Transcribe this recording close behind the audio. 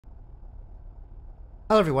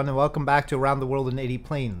Hello everyone and welcome back to Around the World in 80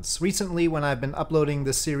 Planes. Recently, when I've been uploading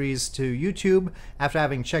this series to YouTube, after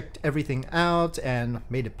having checked everything out and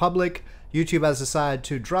made it public, YouTube has decided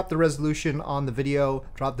to drop the resolution on the video,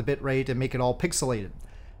 drop the bitrate, and make it all pixelated.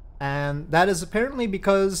 And that is apparently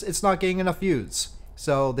because it's not getting enough views.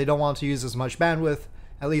 So they don't want to use as much bandwidth.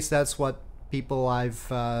 At least that's what people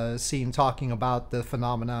I've seen talking about the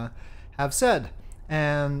phenomena have said.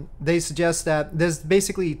 And they suggest that there's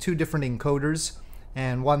basically two different encoders,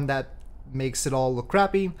 and one that makes it all look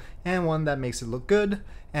crappy and one that makes it look good,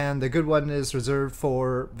 and the good one is reserved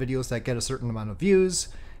for videos that get a certain amount of views.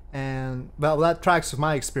 And well, that tracks with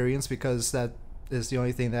my experience because that is the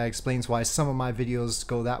only thing that explains why some of my videos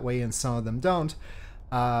go that way and some of them don't.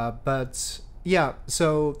 But yeah,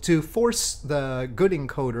 so to force the good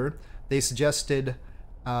encoder, they suggested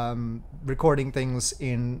recording things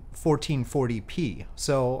in 1440p.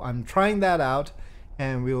 So I'm trying that out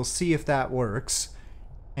and we'll see if that works.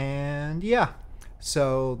 And yeah,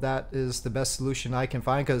 so that is the best solution I can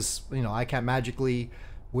find because, you know, I can't magically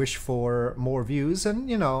wish for more views, and,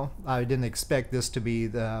 you know, I didn't expect this to be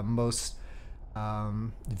the most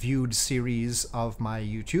viewed series of my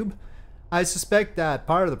YouTube. I suspect that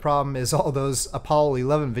part of the problem is all those Apollo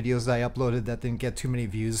 11 videos that I uploaded that didn't get too many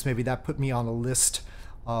views. Maybe that put me on a list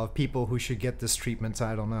of people who should get this treatment,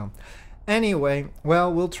 I don't know. Anyway,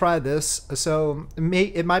 well, we'll try this. So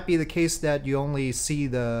it might be the case that you only see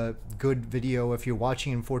the good video if you're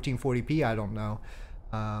watching in 1440p. I don't know.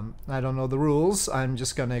 I don't know the rules. I'm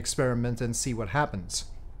just going to experiment and see what happens.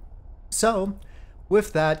 So,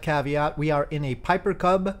 with that caveat, we are in a Piper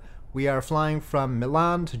Cub. We are flying from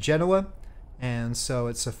Milan to Genoa, and so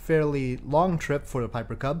it's a fairly long trip for the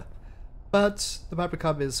Piper Cub, but the Piper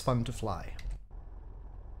Cub is fun to fly,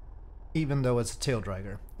 even though it's a tail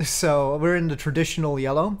dragger. So we're in the traditional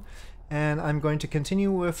yellow, and I'm going to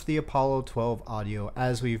continue with the Apollo 12 audio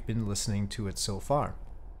as we've been listening to it so far.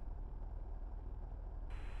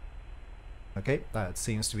 Okay, that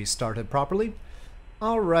seems to be started properly.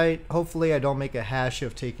 Alright, hopefully I don't make a hash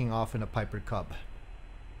of taking off in a Piper Cub.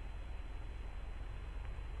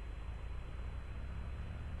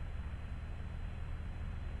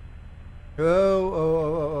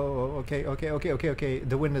 Okay.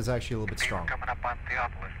 The wind is actually a little bit strong. Coming up on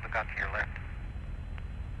Theopolis, look out to your left.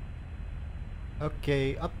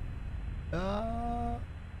 Okay, up.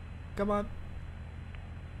 Come on.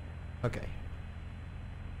 Okay.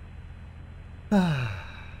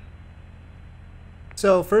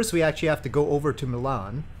 So first we actually have to go over to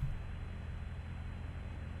Milan.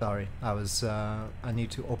 Sorry, I need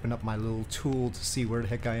to open up my little tool to see where the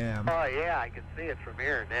heck I am. Oh yeah, I can see it from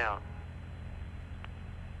here now.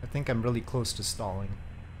 I think I'm really close to stalling.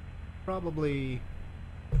 Probably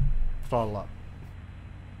throttle up.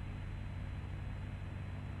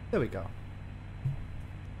 There we go.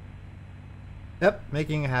 Yep,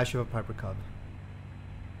 making a hash of a Piper Cub.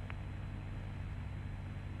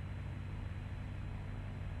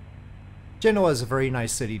 Genoa is a very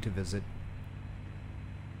nice city to visit.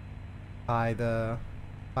 By the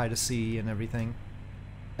sea and everything.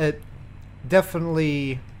 It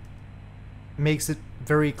definitely makes it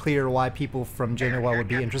very clear why people from Genoa would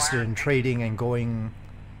be interested in trading and going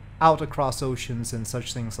out across oceans and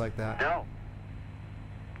such things like that. No.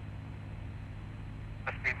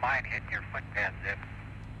 Must be mine hitting your footpad, Zip.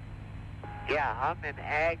 Yeah, I'm in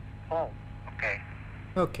Ag Pulse. Okay.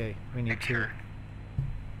 Okay, we need to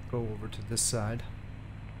go over to this side.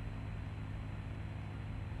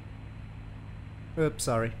 Oops,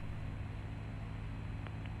 sorry.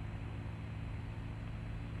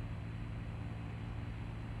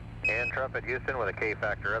 And Trumpet Houston with a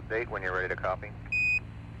K-factor update when you're ready to copy.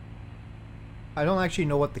 I don't actually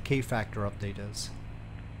know what the K-factor update is.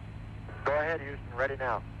 Go ahead, Houston, ready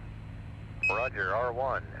now. Roger,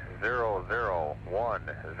 R1,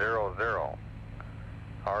 00100.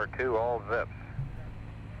 R2, all zips.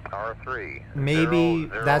 R3, maybe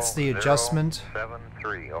that's the adjustment.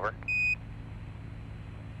 73, over.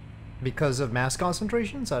 Because of mass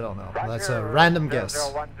concentrations? I don't know. Roger, That's a random guess.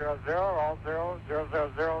 0100, all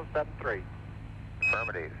 00073.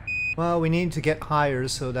 Affirmative. Well, we need to get higher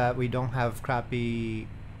so that we don't have crappy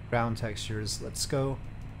ground textures. Let's go.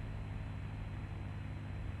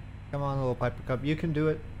 Come on, little Piper Cub. You can do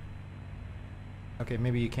it. Okay,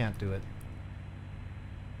 maybe you can't do it.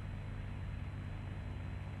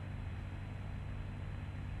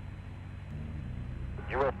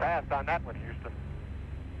 You were fast on that one, Houston.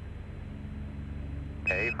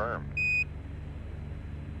 Okay, firm.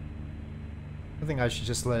 I think I should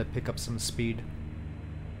just let it pick up some speed.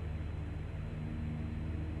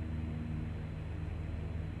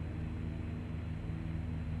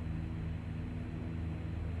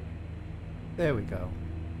 There we go.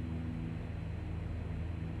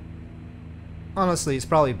 Honestly, it's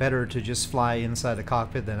probably better to just fly inside the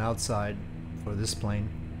cockpit than outside for this plane.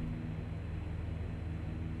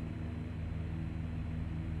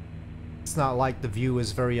 It's not like the view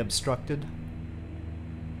is very obstructed.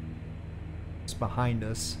 It's behind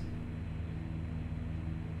us.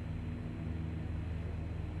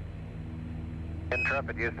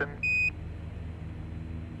 Intrepid, Houston.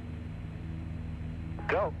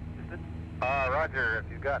 Go. Roger,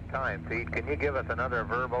 if you've got time, Pete, can you give us another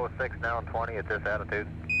Verb 06 down 20 at this altitude?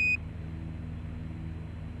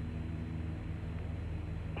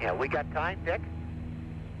 Yeah, we got time, Dick?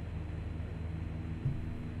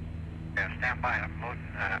 Yeah, stand by. I'm loading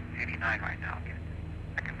 89 right now.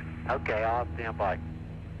 Okay, I'll stand by.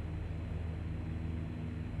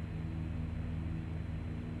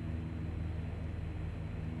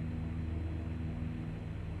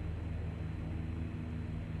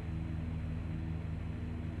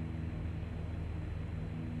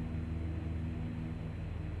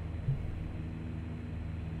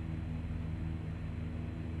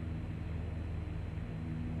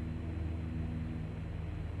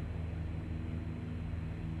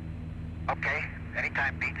 Okay,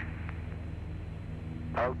 anytime, Pete.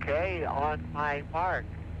 Okay, on my mark.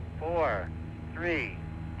 4, 3,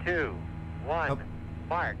 2, 1. Nope.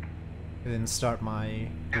 Mark. I didn't start my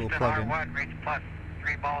dual Houston plug-in. R1, reach plus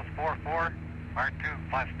 3 balls 4-4. R2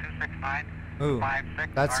 plus 269. Ooh,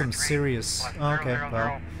 5-6. that's some R3 serious. plus Okay, 0, well,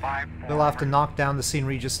 0, 5, we'll have to 4. knock down the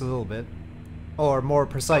scenery just a little bit. Or more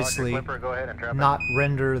precisely, Roger, Clipper, go ahead, Intrepid. not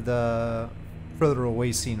render the further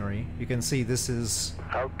away scenery. You can see this is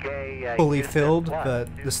Okay, fully Houston, filled, plus but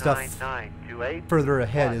the stuff 29928, further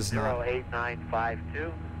ahead plus is not.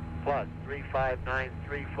 08952 plus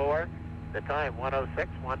 35934. The time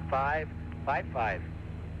 106.1555.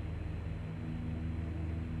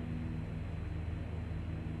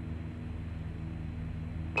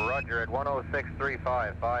 Roger at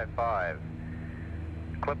 106.3555.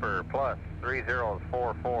 Clipper plus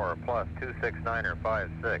 3044 plus 269er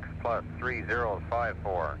 56 plus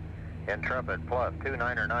 3054. Intrepid plus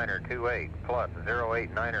 29er 28 plus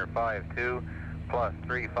 089er 52 plus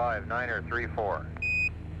 359er 34.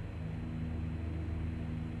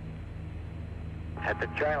 At the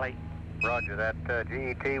Charlie. Roger, that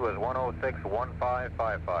GET was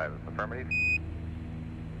 106.1555. Affirmative.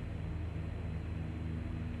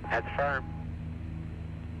 That's firm.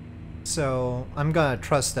 So I'm gonna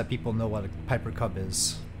trust that people know what a Piper Cub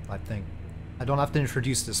is, I think. I don't have to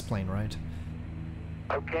introduce this plane, right?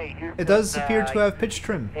 Okay, Houston, It does appear to have pitch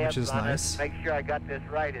trim, which is hands on nice. us. Make sure I got this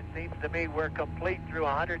right. It seems to me we're complete through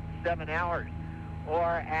 107 hours.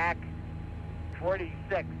 Or AC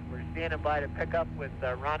 46. We're standing by to pick up with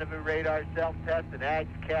rendezvous radar self-test and AGS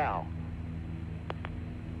Cal.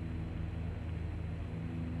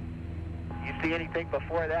 You see anything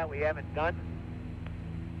before that we haven't done?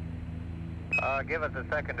 Give us a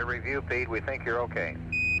second to review, Pete. We think you're okay.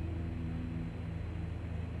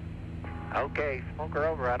 Okay, smoke her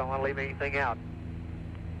over. I don't want to leave anything out.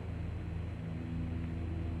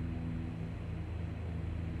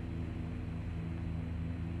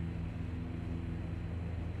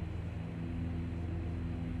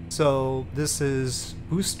 So this is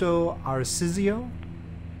Busto Arsizio.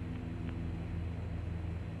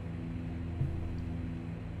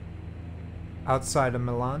 Outside of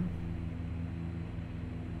Milan.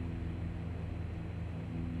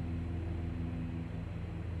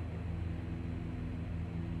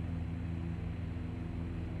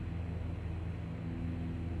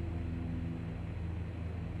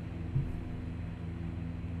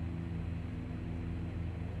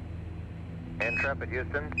 Intrepid,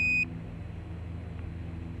 Houston.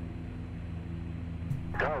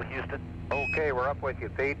 Go, Houston. Okay, we're up with you,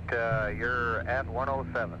 Pete. You're at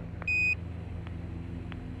 107.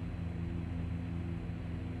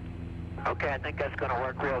 Okay, I think that's going to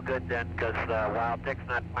work real good then, because while Dick's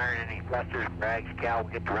not firing any thrusters for AGS Cal,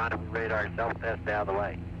 we'll get the rendezvous radar self-test out of the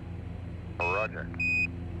way. Roger.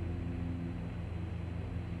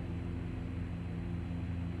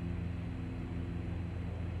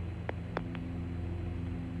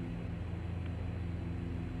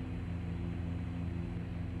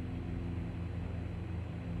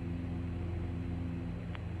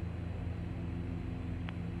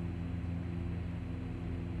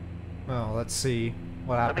 Well, let's see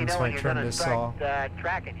what Let me happens know when when I you're turn going to this off. start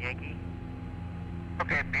tracking, Yankee.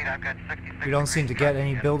 Okay, Pete, I've got 66. We don't seem to get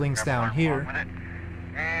any buildings down here.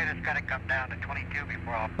 And it's got to come down to 22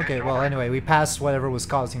 before I'll Okay, pitch well over. anyway, we passed whatever was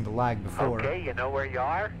causing the lag before. Okay, you know where you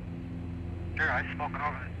are? Sure, I've spoken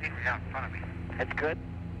over the scenery out in front of me. That's good.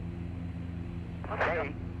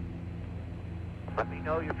 Okay. Let me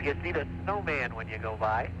know if you see the snowman when you go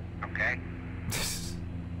by. Okay.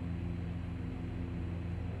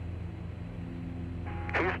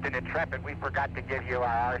 Houston, Intrepid, we forgot to give you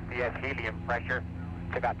our RCS helium pressure.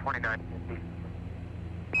 It's about 2950.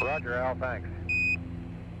 Roger, Al, thanks.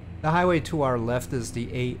 The highway to our left is the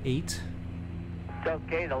A8. It's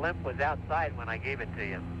okay, the limp was outside when I gave it to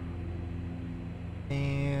you.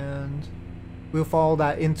 And we'll follow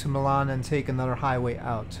that into Milan and take another highway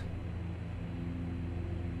out.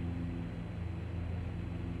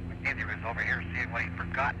 Either was over here seeing what he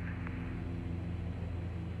forgot.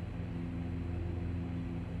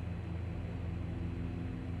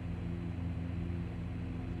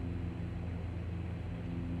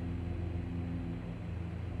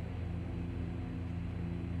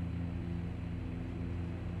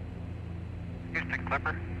 Houston,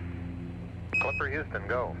 Clipper. Clipper, Houston,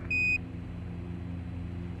 go.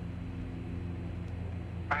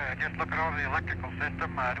 Just looking over the electrical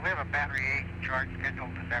system. Do we have a battery A charge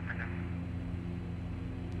scheduled this afternoon?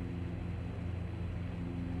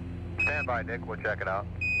 Stand by, Dick. We'll check it out.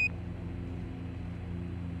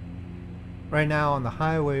 Right now on the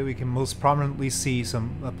highway we can most prominently see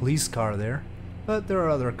a police car there, but there are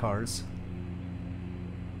other cars.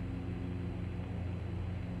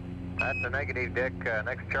 That's a negative, Dick.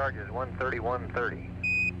 Next charge is 131.30.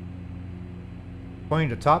 According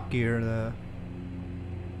to Top Gear, the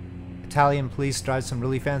Italian police drive some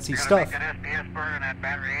really fancy stuff. Make that SPS burn and that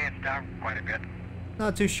battery A, it's down quite a bit.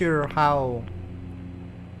 Not too sure how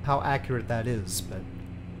accurate that is, but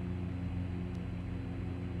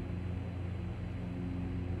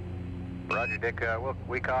Roger, Dick.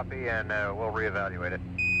 We copy and we'll reevaluate it.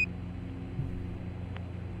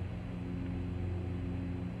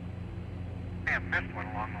 I may have missed one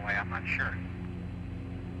along the way, I'm not sure.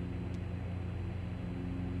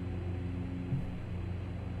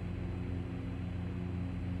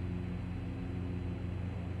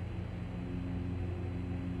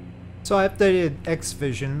 so I updated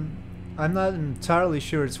X-Vision. I'm not entirely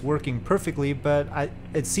sure it's working perfectly, but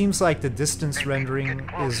it seems like the distance rendering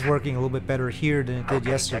is working a little bit better here than it did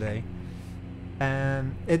yesterday.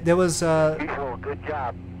 And there was Good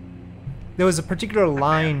job. there was a particular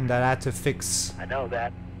line that I had to fix I know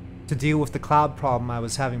that. to deal with the cloud problem I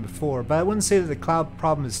was having before, but I wouldn't say that the cloud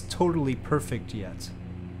problem is totally perfect yet.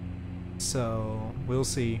 So we'll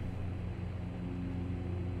see.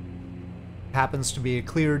 Happens to be a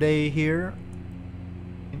clear day here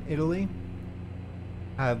in Italy.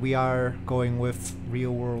 We are going with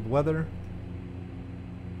real world weather.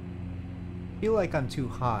 I feel like I'm too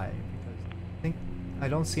high because I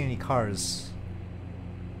don't see any cars.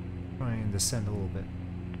 Trying to descend a little bit.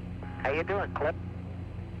 How you doing, Clip?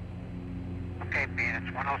 Okay, Bean, it's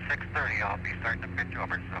 106.30. I'll be starting to pitch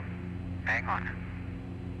over, so hang on.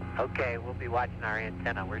 Okay, we'll be watching our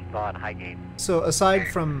antenna. We're still on high gain. So aside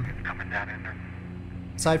from It's coming down in there.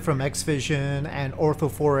 X-Vision and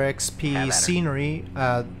Ortho4XP scenery,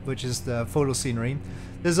 which is the photo scenery,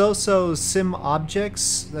 there's also sim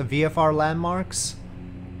objects, the VFR landmarks,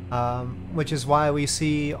 which is why we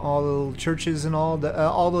see all the churches and all the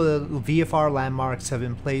VFR landmarks have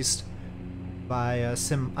been placed by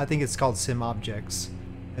sim. I think it's called Sim Objects.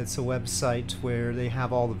 It's a website where they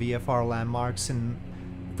have all the VFR landmarks in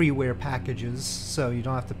freeware packages, so you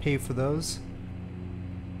don't have to pay for those.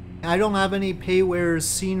 I don't have any payware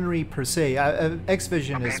scenery per se.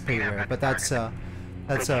 X-Vision is payware, but that's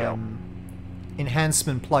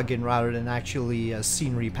enhancement plugin rather than actually a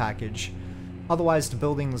scenery package. Otherwise, the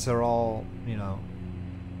buildings are all, you know,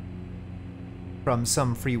 from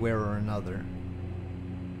some freeware or another.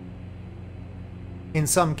 In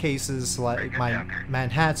some cases, like my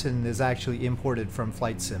Manhattan is actually imported from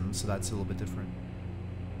Flight Sim, so that's a little bit different.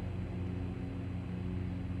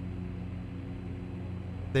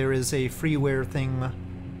 There is a freeware thing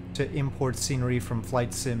to import scenery from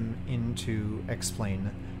Flight Sim into X-Plane.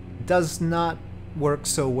 Does not work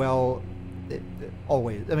so well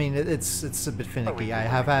always. I mean, it's a bit finicky. I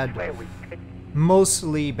have had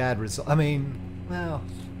mostly bad results. I mean, well,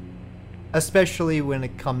 especially when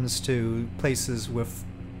it comes to places with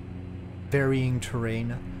varying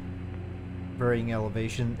terrain, varying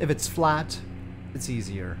elevation. If it's flat, it's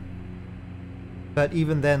easier. But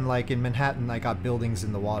even then, like in Manhattan, I got buildings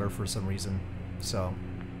in the water for some reason, so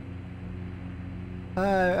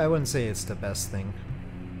I wouldn't say it's the best thing.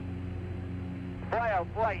 Boy, oh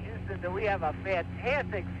boy, Houston, do we have a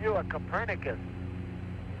fantastic view of Copernicus.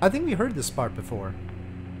 I think we heard this part before.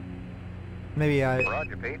 Maybe I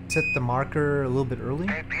Roger, Pete. set the marker a little bit early.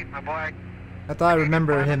 Hey, Pete, my boy. I thought I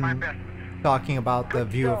remember him My best. talking about the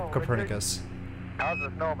view of Copernicus. How's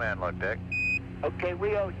the snowman look, Dick? Okay,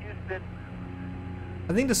 we owe Houston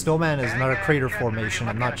I think the snowman is another crater formation,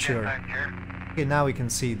 I'm not sure. Okay, now we can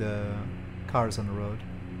see the cars on the road.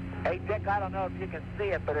 Hey, Dick, I don't know if you can see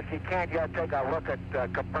it, but if you can't, you gotta take a look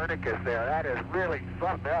at Copernicus there. That is really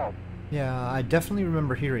something else. Yeah, I definitely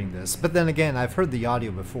remember hearing this. But then again, I've heard the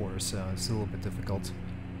audio before, so it's a little bit difficult.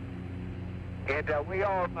 And we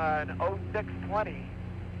owe him an 0620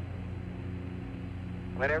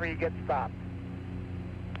 whenever you get stopped.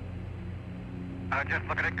 Just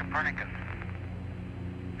looking at Copernicus.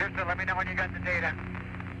 Houston, let me know when you got the data.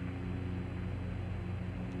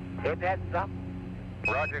 Isn't that something?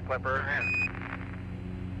 Roger, Clipper.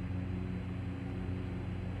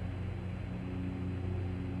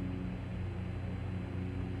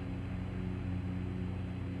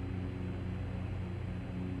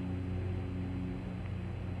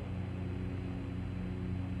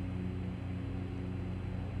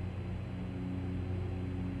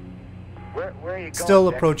 Where are you going, Still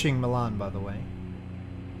Dick? approaching Milan, by the way.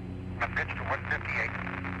 I'm pitched to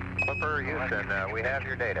 158. Clipper, Houston, we have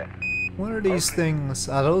your data. What are these things?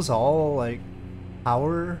 Are those all, like,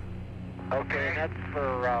 power Okay, and that's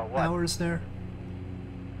for what? hours there?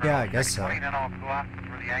 Yeah, I guess so. 20, then I'll go out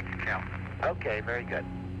for the Yankee count. Okay, very good.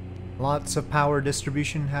 Lots of power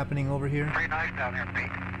distribution happening over here. Pretty nice down there,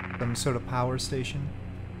 Pete. Some sort of power station,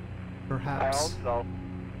 I perhaps. hope so.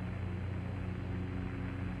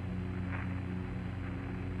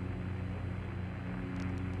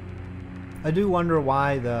 I do wonder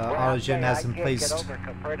why the Well, I'll tell Autogen you, hasn't I can't placed get over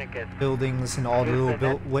Copernicus. buildings in all the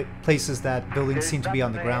little places that buildings There's seem to be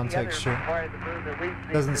on the nothing ground any other texture. part of the moon that we've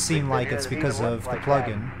seen Doesn't since seem we've been like here it's that even because looks of the like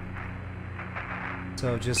plug-in.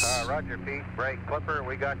 So just Roger, Pete. Break, Clipper,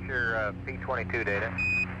 we got your P22 data.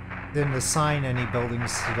 didn't assign any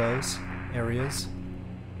buildings to those areas.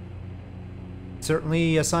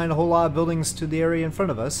 Certainly assigned a whole lot of buildings to the area in front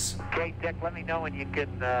of us. that. Okay, Dick, let me know when you can,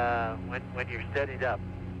 when you're steadied up.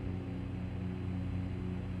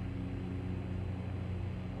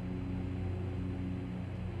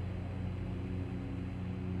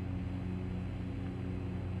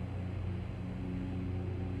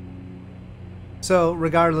 So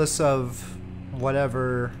regardless of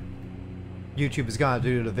whatever YouTube is gonna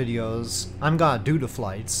do to the videos, I'm gonna do the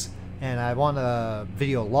flights, and I want a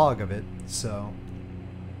video log of it, so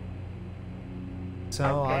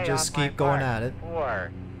I'll just keep going at it.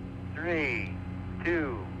 4, 3,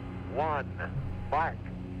 2, 1, mark.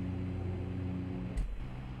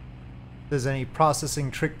 If there's any processing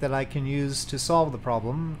trick that I can use to solve the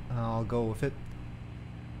problem, I'll go with it.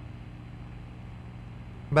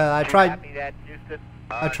 But I tried. Copy that, Houston.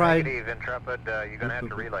 I tried- Negative, Intrepid, you're gonna have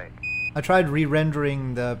to relay. I tried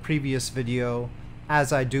re-rendering the previous video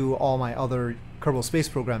as I do all my other Kerbal Space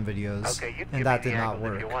Program videos, Okay, you can and give that me did the not angles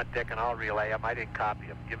work. if you want, Dick, and I'll relay them. I didn't copy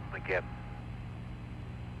them. Give them again.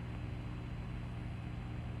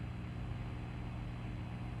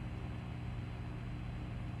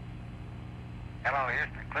 Hello,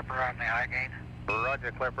 Houston. Clipper on the high gain.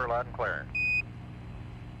 Roger, Clipper, loud and clear.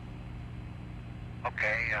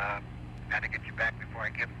 Okay, had to get you back before I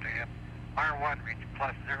give them to you. R1 reach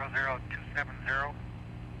plus 00270.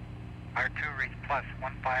 R2 reach plus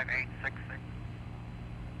 15866.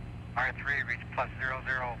 R3 reach plus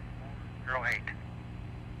 0008.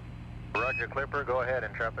 Roger, Clipper, go ahead,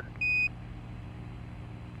 Intrepid.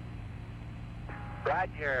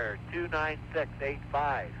 Roger,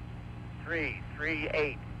 29685,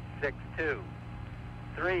 33862,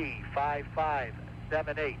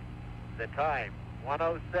 35578. The time,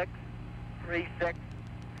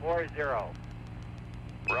 1063640.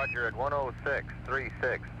 Roger, at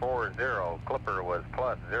 1063640, Clipper was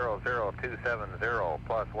plus 00270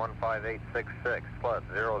 plus 15866 plus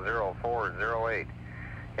 00408.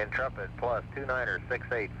 Intrepid plus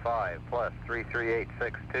 29685 plus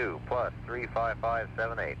 33862 plus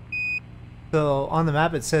 35578. So on the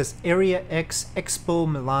map it says Area X Expo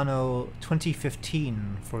Milano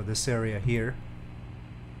 2015 for this area here.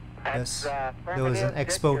 Yes, there was an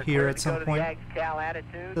expo here at some point.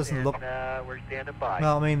 Doesn't look. We're standing by.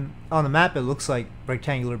 Well, I mean, on the map it looks like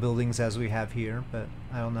rectangular buildings as we have here, but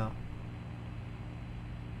I don't know.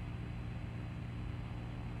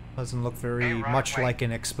 Doesn't look very much like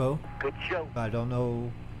an expo. Good show. I don't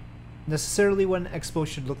know necessarily what an expo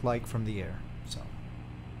should look like from the air, so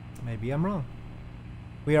maybe I'm wrong.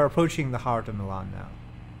 We are approaching the heart of Milan now.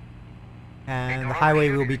 And the highway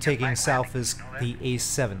we'll be taking south is the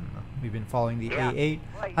A7. We've been following the A8.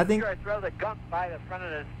 Well, I think sure throw the gunk by the front of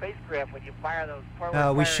the spacecraft when you fire those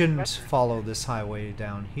forward we fire shouldn't suppressors. follow this highway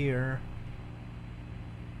down here.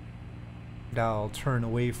 I'll turn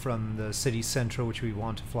away from the city center, which we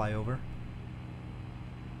want to fly over.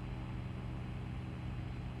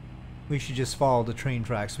 we should just follow the train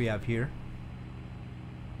tracks we have here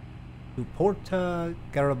to Porta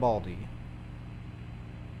Garibaldi.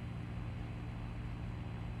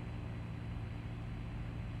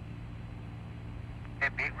 Hey,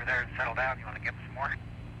 Pete, we're there and settle down. You want to give us some more?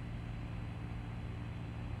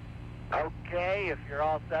 Okay, if you're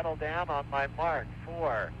all settled down on my mark.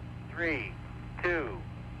 4, 3, 2,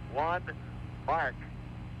 1, mark.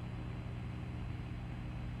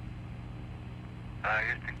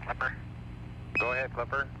 Houston, Clipper. Go ahead,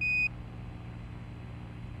 Clipper.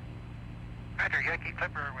 Roger, Yankee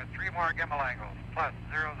Clipper with 3 more gimbal angles, plus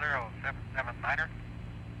 00779er,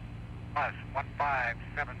 plus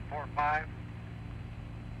 15745,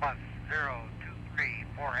 plus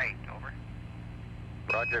 02348, over.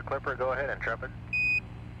 Roger, Clipper, go ahead, Intrepid.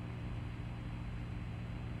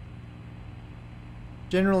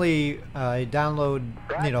 Generally, I download,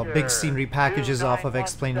 big scenery packages off of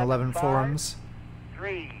Explain 11 forums.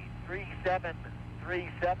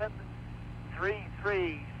 33737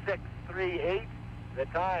 33638. The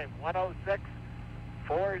time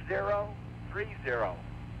 1064030.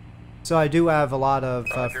 So I do have a lot of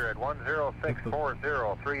Roger at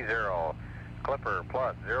 1064030. Clipper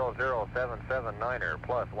plus 00779er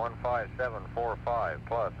plus 15745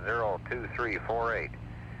 plus 02348.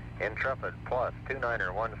 Intrepid plus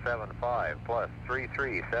 29er 175 plus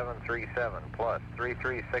 33737 plus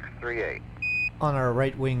 33638. on our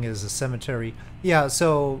right wing is a cemetery. Yeah,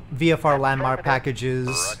 so VFR landmark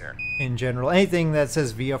packages in general. Anything that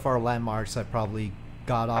says VFR landmarks I probably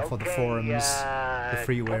got off of the forums, the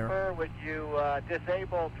freeware. Clipper, would you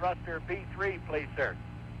disable thruster B3, please, sir?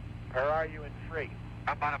 Or are you in free?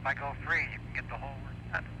 How about if I go free, you can get the whole work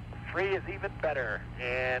done? Free is even better.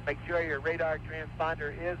 And make sure your radar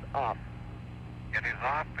transponder is off. It is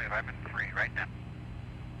off, and I'm in free right now.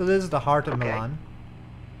 So this is the heart of Milan.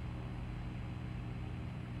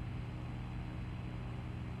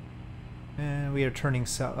 And we are turning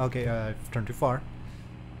south. Okay, I've turned too far.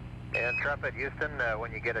 Intrepid, Houston,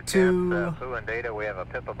 when you get a To chance, Pooh and Data, we have a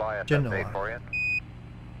Piper bias Genoa. update for you.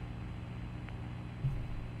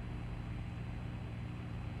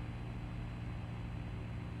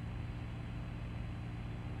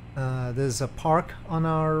 There's a park on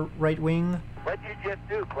our right wing. What'd you just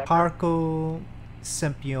do, Clipper? Parco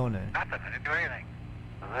Sempione. Nothing, I didn't do anything.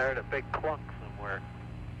 I heard a big clunk somewhere.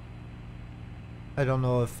 I don't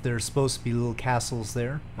know if there's supposed to be little castles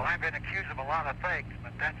there. Well, I've been accused of a lot of things,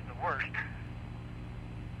 but that's the worst.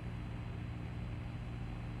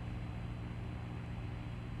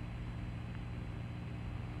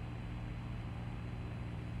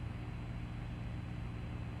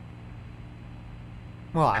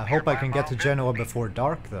 Well, I hope I can get to Genoa before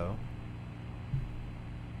dark, though.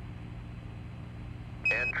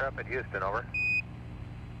 Intrepid, Houston, over.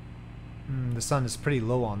 The sun is pretty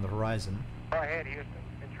low on the horizon. Go ahead, Houston.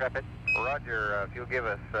 Intrepid. Roger, if you'll give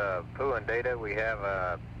us Pooh and Data, we have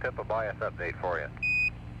a Piper bias update for you.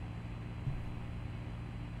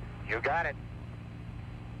 You got it.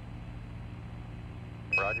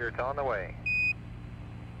 Roger, it's on the way.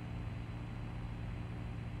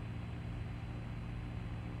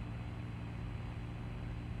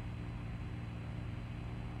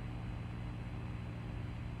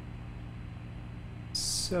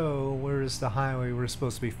 So, where is the highway we're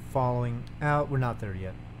supposed to be following out? We're not there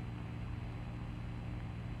yet.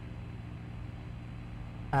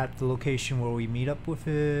 At the location where we meet up with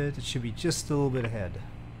it, it should be just a little bit ahead.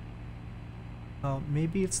 Oh,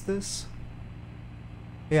 maybe it's this?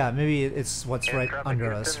 Yeah, maybe it's what's right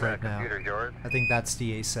under us right now. I think that's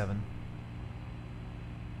the A7.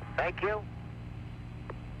 Thank you.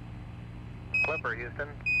 Clipper, Houston.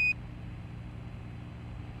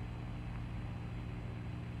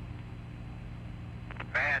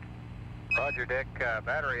 Bad. Roger, Dick.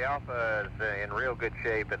 Battery Alpha is in real good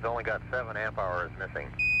shape. It's only got 7 amp hours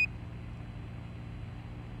missing.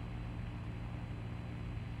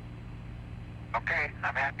 Okay,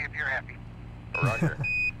 I'm happy if you're happy. Roger.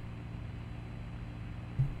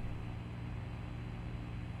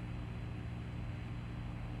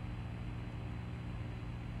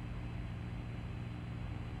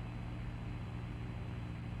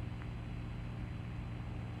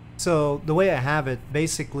 So the way I have it,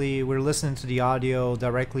 basically we're listening to the audio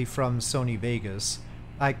directly from Sony Vegas.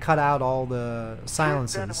 I cut out all the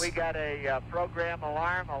silences. Houston, we got a program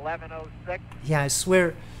alarm, 1106. Yeah, I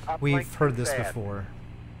swear we've Uplink heard this bad. before.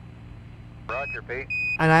 Roger, Pete.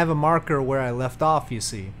 And I have a marker where I left off, you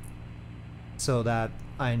see, so that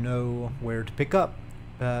I know where to pick up.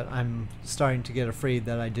 But I'm starting to get afraid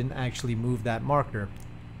that I didn't actually move that marker.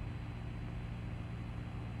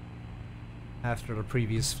 after the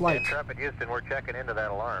previous flight. Intrepid Houston, we're checking into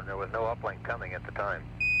that alarm. There was no uplink coming at the time.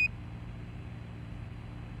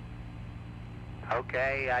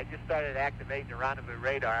 Okay, I just started activating the rendezvous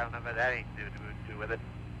radar. I don't know if that had anything to do with it.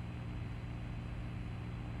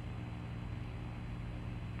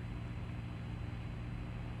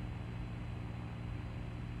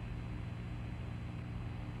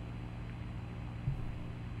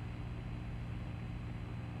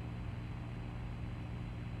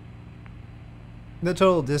 The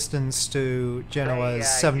total distance to Genoa is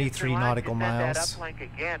 73 nautical miles. That uplink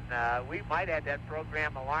again. We might have that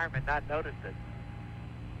program alarm and not noticed it.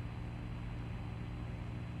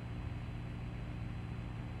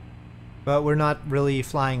 But we're not really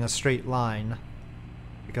flying a straight line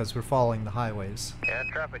because we're following the highways. Yeah,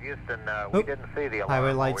 Intrepid Houston, we didn't see the alarm highway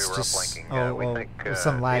while lights we were just uplinking. We think, there's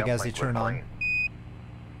some lag the as they uplink turn was on. clean.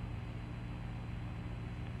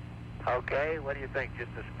 Okay, what do you think?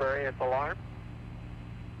 Just a spurious alarm?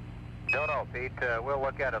 No, Pete. We'll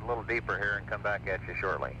look at it a little deeper here and come back at you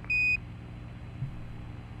shortly.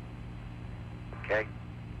 Okay.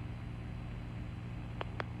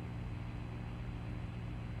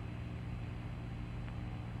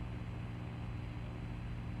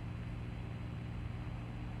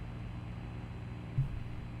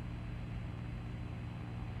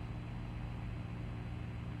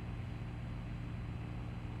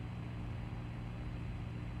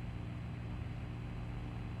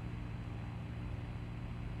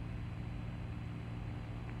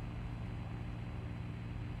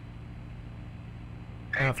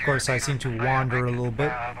 And of course I seem to wander a little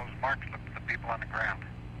bit. Those marks look at the people on the ground.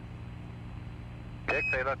 Dick,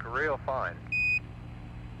 they look real fine.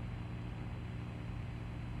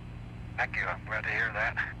 Thank you, I'm glad to hear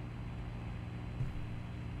that.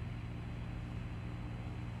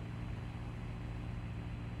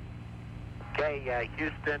 Okay,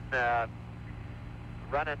 Houston,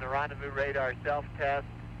 running the rendezvous radar self-test,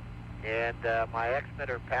 and my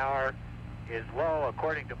X-emitter power is low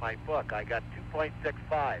according to my book. I got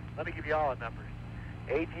 2.65. Let me give you all the numbers.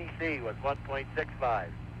 AGC was 1.65.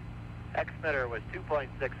 X-emitter was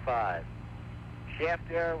 2.65.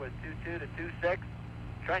 Shaft error was 22 to 26.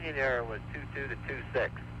 Trunnion error was 22 to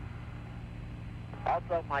 26.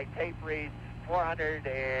 Also, my tape reads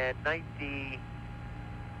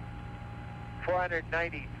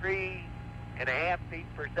 493.5 feet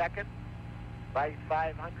per second, vice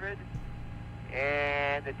 500,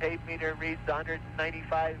 and the tape meter reads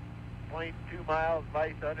 195.2 miles,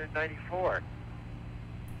 vice 194.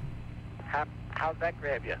 How's that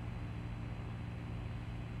grab you?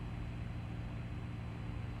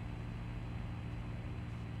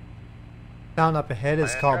 Down up ahead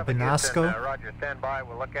is called Benasco. Houston, Roger, stand by.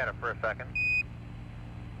 We'll look at it for a second.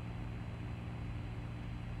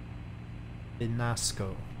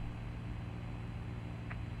 Benasco.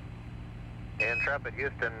 Intrepid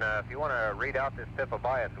Houston, if you want to read out this tip of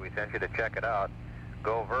bias we sent you to check it out,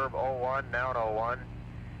 go verb 01, noun 01,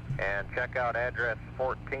 and check out address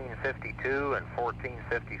 1452 and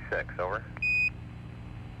 1456. Over.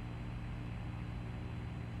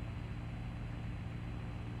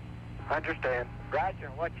 Understand.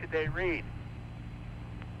 Roger, what should they read?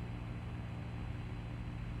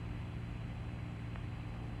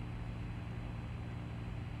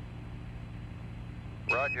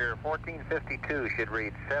 Roger, 1452 should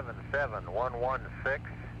read 77116,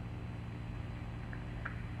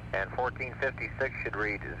 and 1456 should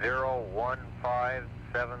read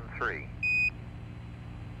 01573.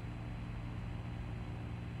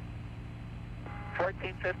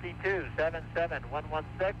 1452,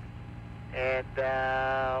 77116, and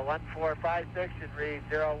 1456 should read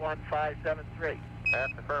 01573.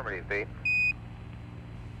 That's affirmative, Pete.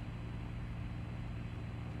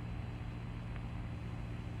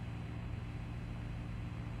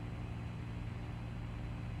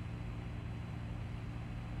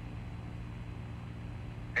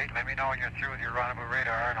 Hey, let me know when you're through with your rendezvous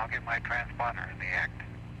radar, and I'll get my transponder in the act.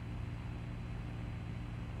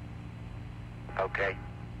 Okay.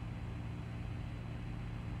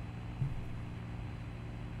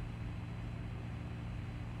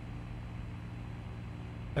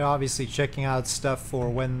 They're obviously checking out stuff for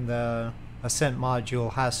when the ascent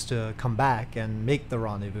module has to come back and make the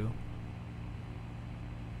rendezvous.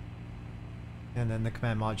 And then the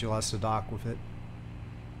command module has to dock with it.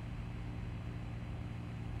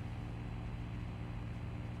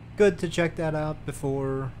 Good to check that out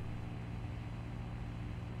before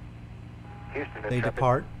Houston, they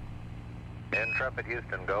depart. Intrepid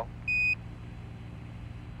Houston, go.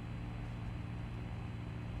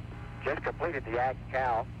 Just completed the Ag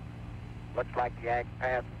Cal. Looks like the Ag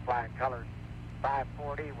pass flying colors.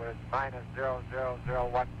 540 was minus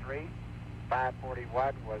 00013.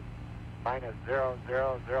 541 was minus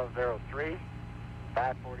 00003.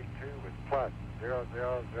 542 was plus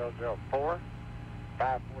 00004.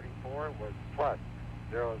 544 was plus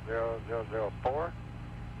 00004.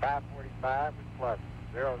 545 was plus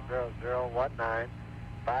 00019.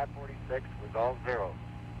 546 was all zeros.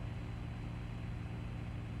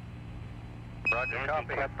 Roger,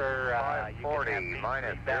 copy. Clipper, 540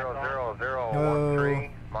 minus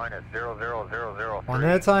 00013 minus 00003. One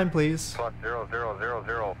at a time, please. Plus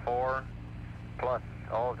 00004 plus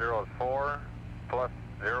all zeros 4 plus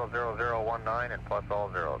 00019 and plus all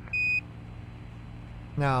zeros.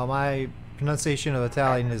 Now, my pronunciation of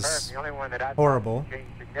Italian is The only one that I horrible.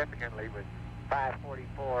 changed significantly was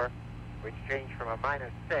 544, which changed from a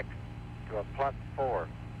minus 6 to a plus 4.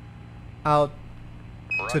 Out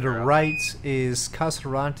to the Roger. right is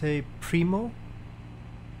Casarante Primo.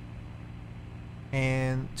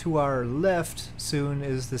 And to our left soon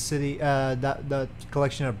is the city, that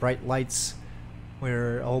collection of bright lights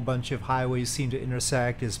where a whole bunch of highways seem to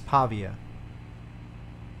intersect is Pavia.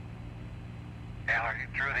 Al, are you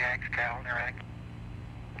through the X calendar, X?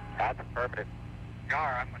 That's affirmative. You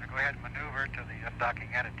are. I'm going to go ahead and maneuver to the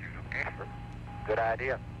undocking attitude, okay? Good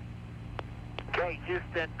idea. Okay,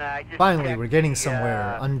 Houston, I just Finally, checked we're getting the,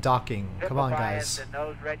 somewhere. Undocking. Come on, bias, guys. and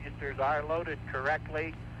those registers are loaded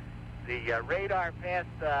correctly. The radar passed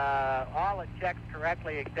all the checks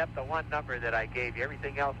correctly except the one number that I gave you.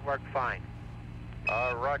 Everything else worked fine.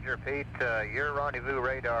 Roger, Pete. Your rendezvous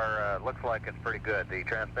radar looks like it's pretty good. The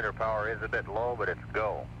transmitter power is a bit low, but it's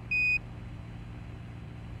go.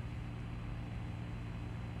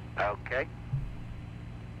 Okay.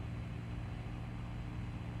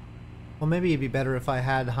 Well, maybe it'd be better if I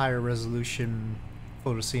had higher resolution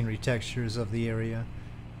photo scenery textures of the area.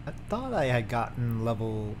 I thought I had gotten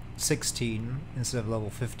level 16 instead of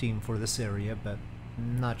level 15 for this area, but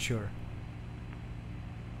I'm not sure.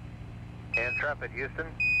 Intrepid, Houston.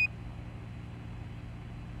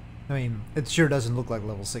 I mean, it sure doesn't look like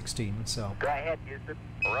level 16, so... Go ahead, Houston.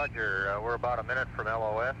 Roger, we're about a minute from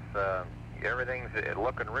LOS. Everything's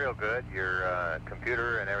looking real good. Your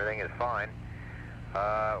computer and everything is fine.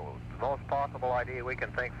 The most possible idea we can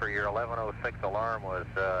think for your 1106 alarm was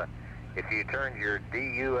if you turned your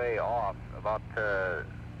DUA off about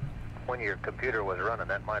when your computer was running,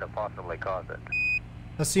 that might have possibly caused it.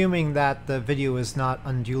 Assuming that the video is not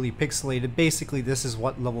unduly pixelated, basically this is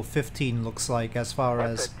what level 15 looks like as far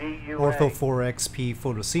What's as a DUA? Ortho 4XP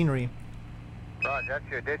photo scenery. Roger, that's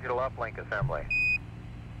your digital uplink assembly.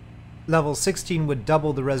 Level 16 would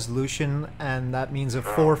double the resolution, and that means a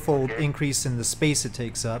fourfold increase in the space it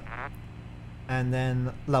takes up. And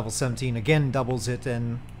then level 17 again doubles it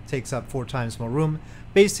and takes up 4 times more room.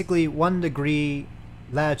 Basically, 1 degree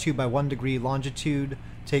latitude by 1 degree longitude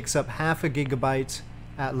takes up half a gigabyte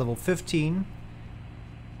at level 15,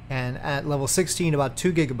 and at level 16 about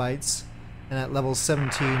 2 gigabytes, and at level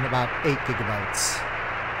 17 about 8 gigabytes.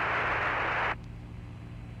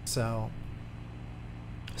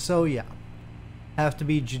 So yeah, have to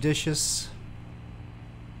be judicious.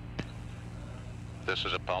 This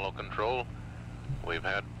is Apollo Control. We've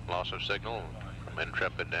had loss of signal from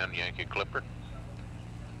Intrepid and Yankee Clipper.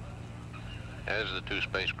 As the two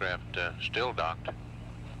spacecraft still docked,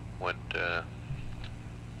 went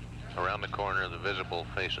around the corner of the visible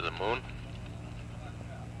face of the moon,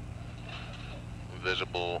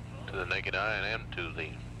 visible to the naked eye and to the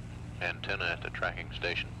antenna at the tracking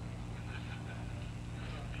station.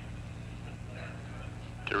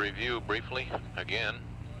 To review briefly, again,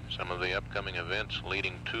 some of the upcoming events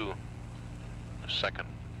leading to the second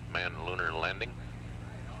manned lunar landing.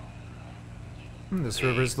 This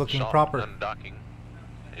river is looking soft proper. Undocking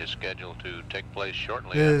is scheduled to take place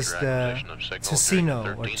shortly This is after the acquisition of signal Ticino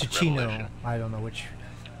during or the 13th Ticino. revolution. I don't know which.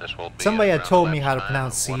 This will be Somebody at had told around me how to elapsed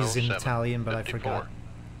pronounce time of C's in Italian, but I 107:54, forgot.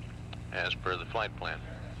 as per the flight plan.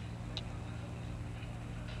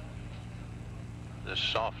 This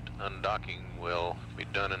soft undocking will be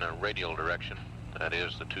done in a radial direction. That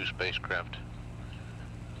is, the two spacecraft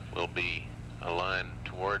will be aligned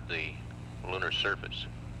toward the lunar surface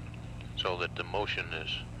so that the motion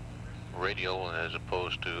is radial as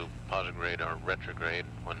opposed to posigrade or retrograde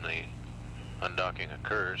when the undocking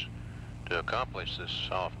occurs. To accomplish this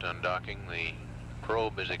soft undocking, the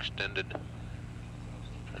probe is extended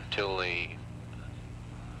until the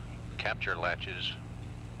capture latches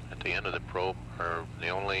at the end of the probe are the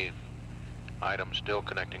only item still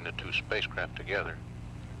connecting the two spacecraft together.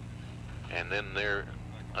 And then they're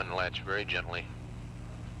unlatched very gently,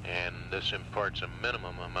 and this imparts a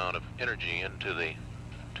minimum amount of energy into the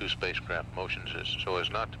two spacecraft motions so as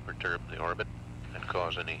not to perturb the orbit. and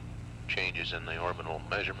cause any changes in the orbital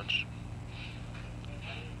measurements.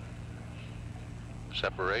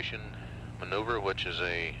 Separation maneuver, which is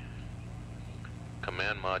a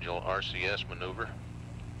command module RCS maneuver,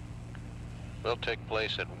 will take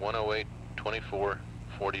place at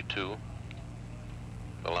 108.24.42,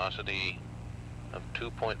 velocity of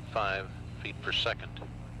 2.5 feet per second.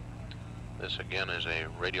 This again is a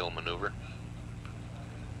radial maneuver,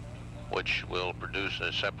 which will produce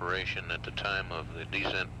a separation at the time of the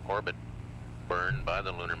descent orbit burn by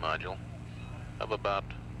the lunar module of about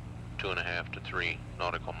 2.5 to 3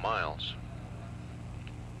 nautical miles.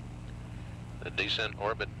 The descent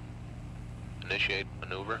orbit initiate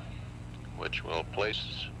maneuver, which will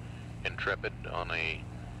place Intrepid on a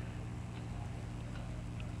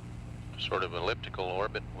sort of elliptical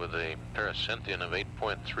orbit with a pericynthion of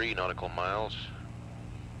 8.3 nautical miles,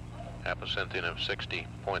 apocynthion of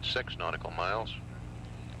 60.6 nautical miles,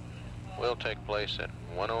 will take place at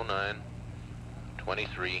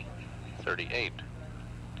 109.23.38.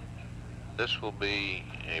 This will be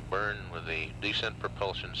a burn with the descent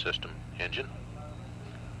propulsion system engine,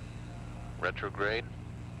 retrograde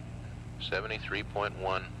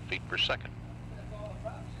 73.1 feet per second.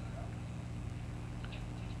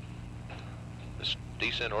 This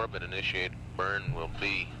descent orbit initiate burn will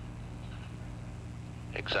be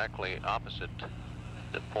exactly opposite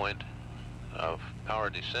the point of power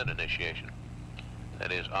descent initiation.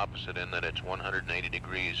 That is, opposite in that it's 180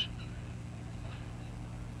 degrees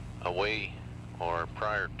away or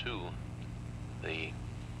prior to the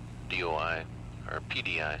DOI or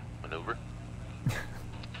PDI maneuver.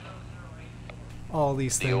 All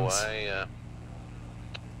these things. DOI,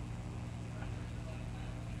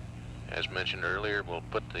 as mentioned earlier, will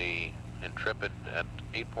put the Intrepid at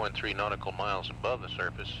 8.3 nautical miles above the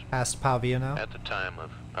surface Past Pavia now. at the time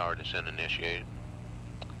of power descent initiated.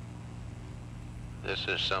 This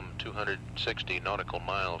is some 260 nautical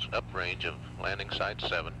miles uprange of landing site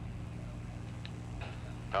 7.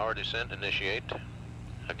 Power descent initiate,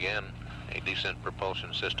 again a descent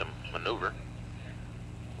propulsion system maneuver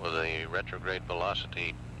with a retrograde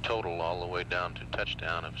velocity total all the way down to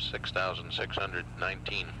touchdown of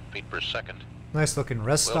 6,619 feet per second. Nice looking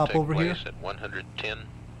rest stop over here. At 110,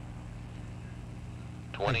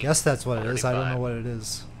 I guess that's what it is. I don't know what it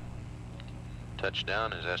is.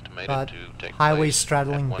 Touchdown is estimated to take highway place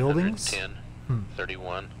straddling at buildings?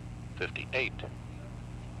 110.31.58.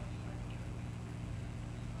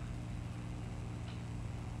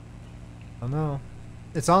 I don't know.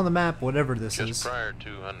 It's on the map, whatever this is. Just prior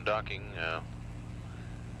to undocking,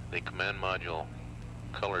 the command module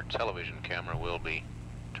colored television camera will be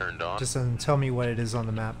turned on. Just doesn't tell me what it is on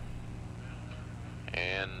the map.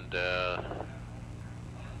 And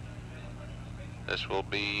this will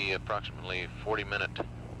be approximately 40-minute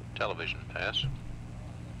television pass.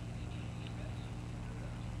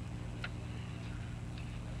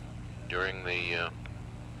 During the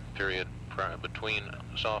period between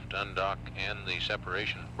soft undock and the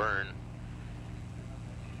separation burn,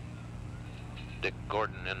 Dick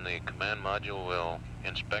Gordon in the command module will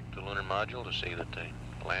inspect the lunar module to see that the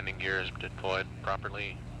landing gear is deployed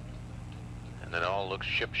properly and that all looks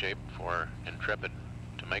ship-shape for Intrepid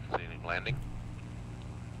to make the landing.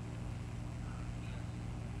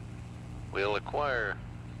 We'll acquire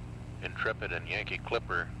Intrepid and Yankee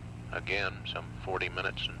Clipper again some 40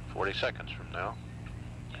 minutes and 40 seconds from now.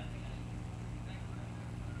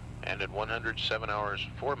 And at 107 hours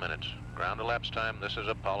 4 minutes ground elapsed time, this is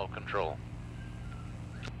Apollo control.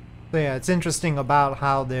 So yeah, it's interesting about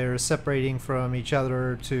how they're separating from each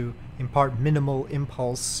other to impart minimal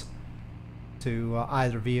impulse to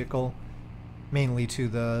either vehicle, mainly to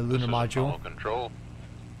the lunar module. Apollo control,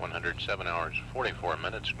 107 hours 44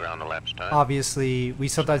 minutes ground elapsed time. Obviously, we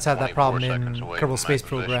sometimes have that problem in Kerbal Space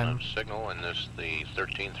Program, signal, and this the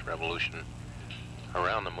 13th revolution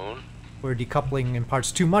around the moon, where decoupling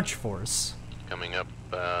imparts too much force. Coming up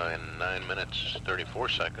in 9 minutes 34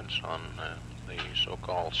 seconds on the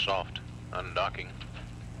so-called soft undocking,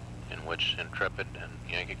 in which Intrepid and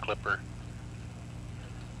Yankee Clipper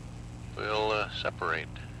will separate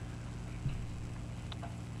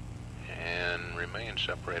and remain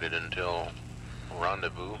separated until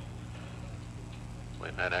rendezvous.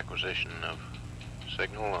 We've had acquisition of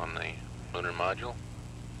signal on the lunar module.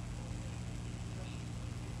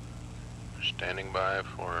 Standing by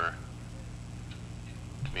for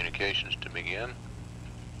communications to begin.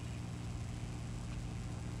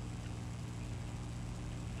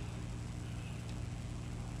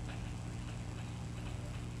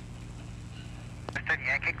 Houston,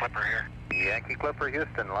 Yankee Clipper here. Yankee Clipper,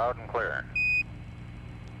 Houston, loud and clear.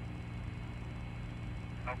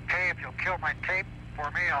 Okay, if you'll kill my tape for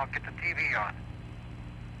me, I'll get the TV on.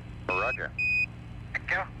 Roger. Thank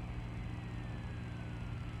you.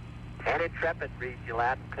 And Intrepid reads you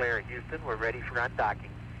loud and clear. Houston, we're ready for undocking.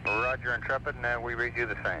 Roger, Intrepid, and we read you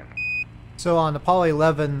the same. So on Apollo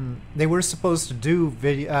 11, they were supposed to do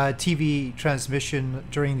TV transmission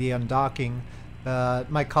during the undocking.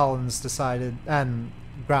 Mike Collins decided, and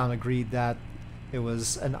Brown agreed, that it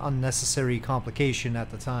was an unnecessary complication at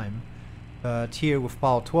the time. But here with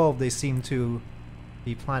Apollo 12, they seem to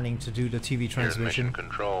be planning to do the TV transmission. Mission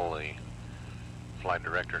control, the flight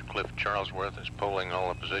director Cliff Charlesworth is polling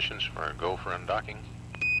all the positions for a go for undocking.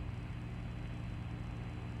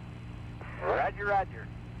 Roger, roger.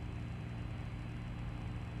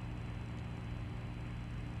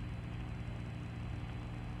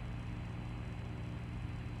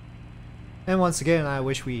 And once again, I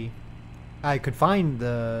wish I could find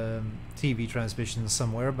the TV transmissions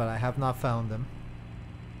somewhere, but I have not found them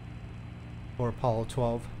for Apollo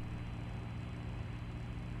 12.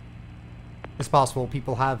 It's possible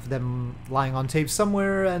people have them lying on tape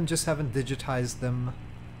somewhere and just haven't digitized them,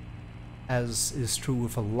 as is true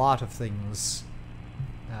with a lot of things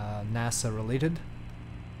NASA related.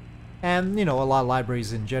 And, you know, a lot of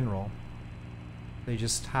libraries in general. They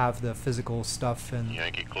just have the physical stuff and...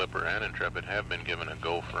 Yankee Clipper and Intrepid have been given a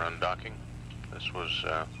go for undocking. This was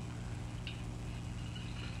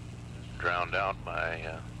drowned out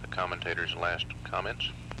by the commentator's last comments.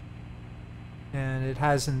 And it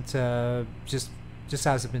hasn't, just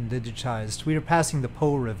hasn't been digitized. We are passing the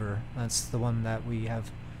Po River. That's the one that we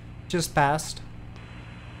have just passed.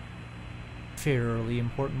 Fairly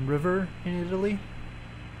important river in Italy.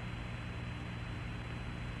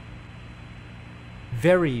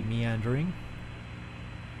 Very meandering.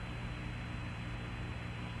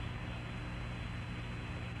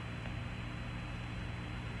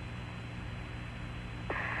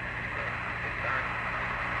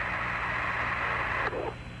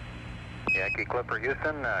 Yankee Clipper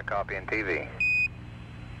Houston, copying TV.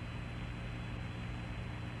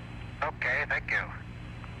 Okay, thank you.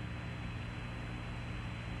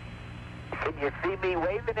 Can you see me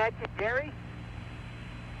waving at you, Jerry?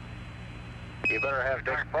 You better have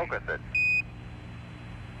Dick focus it.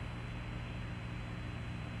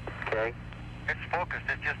 Okay. It's focused,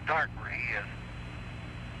 it's just dark where he is.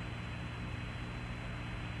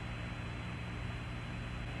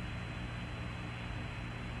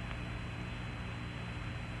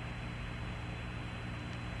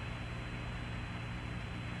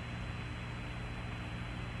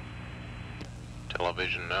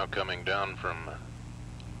 Television now coming down from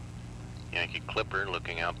Yankee Clipper,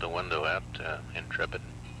 looking out the window at Intrepid.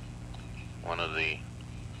 One of the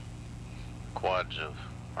quads of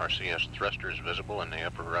RCS thrusters visible in the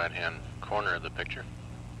upper right-hand corner of the picture.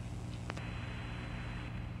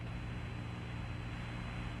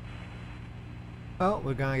 Well,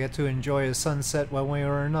 we're gonna get to enjoy a sunset one way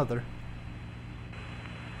or another.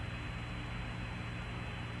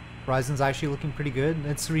 Horizon's actually looking pretty good.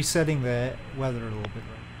 It's resetting the weather a little bit,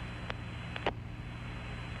 right?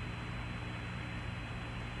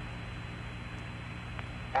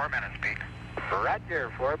 4 minutes, Pete.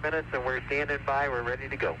 Roger, 4 minutes and we're standing by. We're ready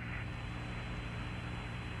to go.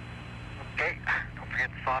 Okay, don't forget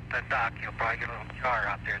to soft that dock. You'll probably get a little jar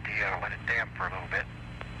out there at the let it damp for a little bit.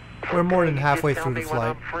 We're more than Okay, halfway just through the tell me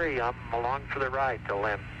when flight. I'm free. I'm along for the ride till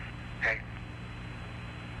then. Okay.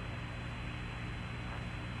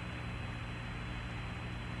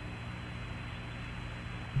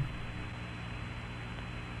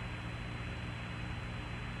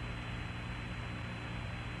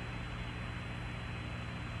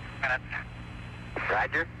 Minutes.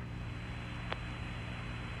 Roger.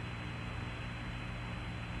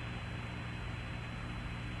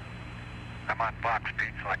 I'm on box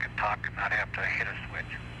speed so I can talk and not have to hit a switch.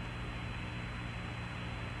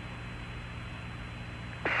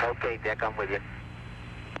 Okay, Dick, I'm with you.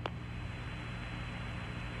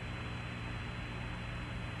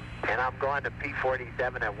 And I'm going to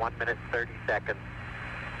P47 at 1 minute 30 seconds.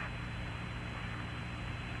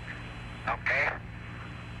 Okay.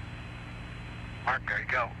 Mark, there you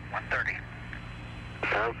go. 130.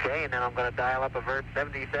 Okay, and then I'm going to dial up a vert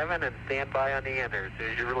 77 and stand by on the enter as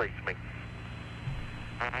soon as you release me.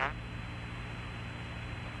 Mm-hmm.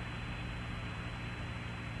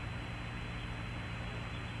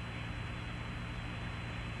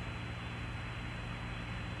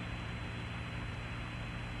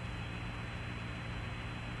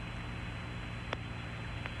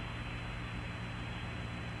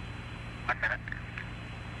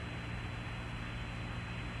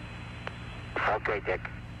 Okay, Dick.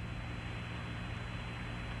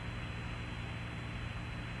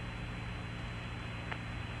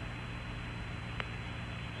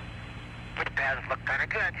 foot paths look kind of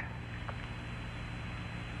good.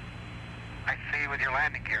 I see you with your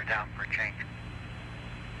landing gear down for a change.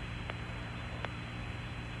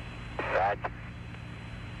 Roger.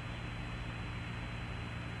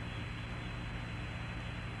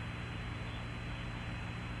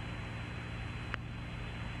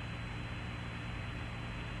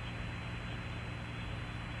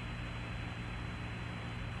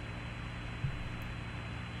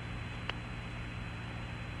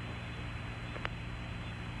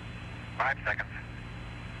 Five seconds.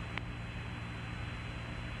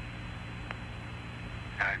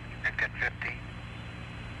 Did get 50.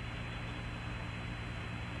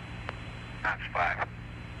 That's 5.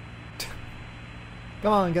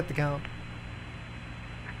 Come on, get the count.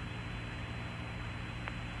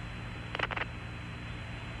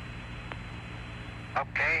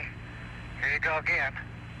 Okay, here you go again.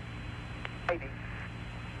 80.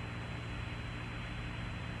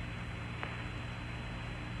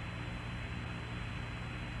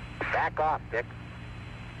 Back off, Dick.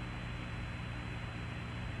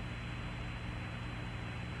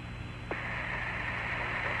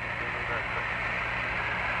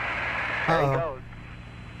 There he Uh-oh. goes.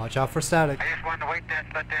 Watch out for static. I just wanted to wait there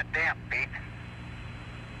and let that damp, Pete.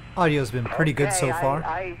 Audio's been pretty good so Okay, far.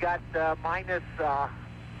 I got minus.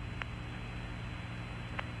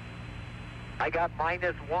 I got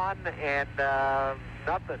 -1 and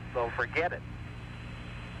nothing, so forget it.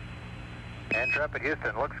 Intrepid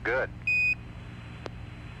Houston looks good.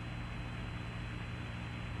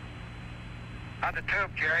 On the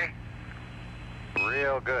tube, Jerry.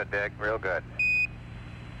 Real good, Dick, real good.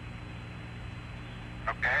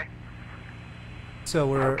 Okay. So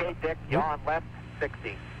we're Okay, Dick, yaw on left,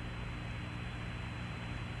 60.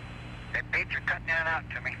 Hey, Pete, you're cutting in and out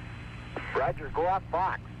to me. Roger, go off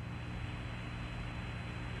box.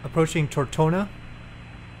 approaching Tortona.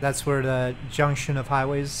 That's where the junction of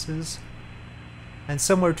highways is. And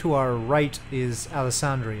somewhere to our right is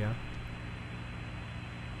Alessandria.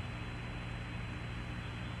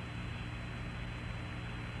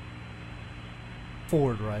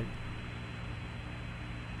 Forward right.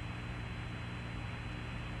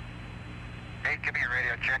 Hey, give me a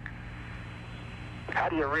radio check. How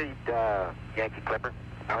do you read, Yankee Clipper?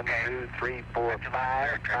 Okay. 1, 2, 3, 4,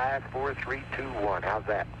 5, 5, 4, 3, 2, 1. How's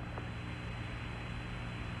that?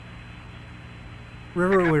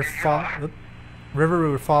 River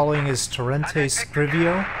we're following is Torrente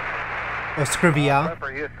Scrivio. Oh, Scrivia.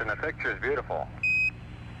 Clipper Houston, the picture is beautiful.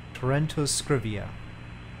 Torrento Scrivia.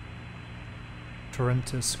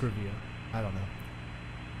 Torrento Scrivia. I don't know.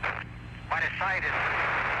 What a sight is.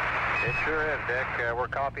 It sure is, Dick. We're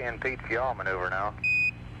copying Pete's yaw maneuver now.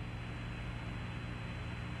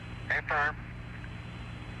 Hey, firm.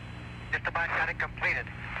 Just about got it completed.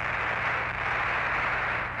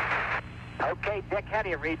 Okay, Dick, how do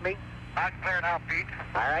you read me? Loud and clear now, Pete.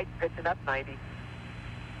 All right, pitching up 90.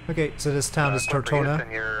 Okay, so this town is Clipper Tortona.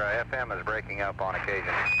 Houston, your FM is breaking up on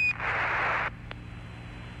occasion.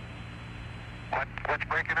 What's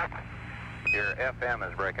breaking up? Your FM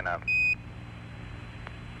is breaking up.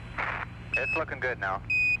 It's looking good now.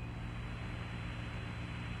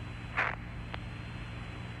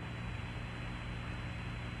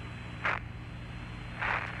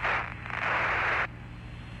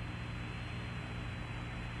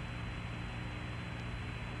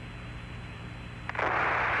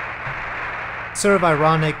 Sort of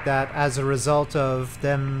ironic that as a result of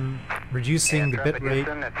them reducing the Intrepid bitrate,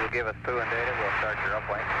 Houston, if you give us poo and data, we'll start your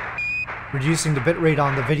uplink. reducing the bitrate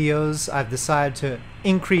on the videos, I've decided to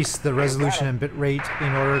increase the resolution and bitrate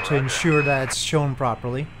in order to ensure that it's shown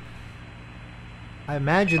properly. I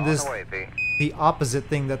imagine On this the way, Pete. the opposite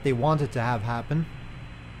thing that they wanted to have happen.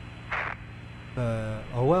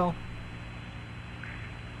 Oh well.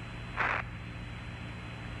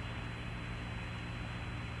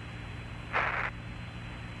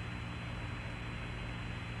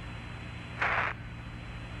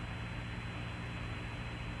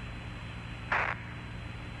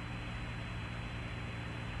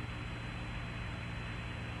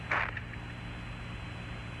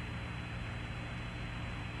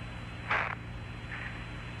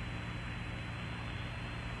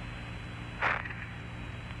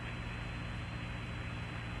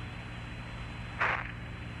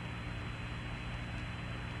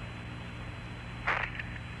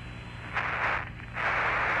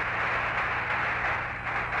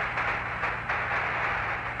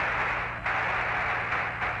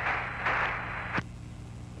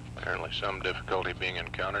 Apparently some difficulty being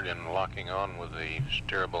encountered in locking on with the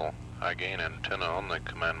steerable high gain antenna on the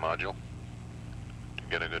command module to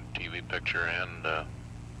get a good TV picture and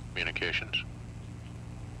communications.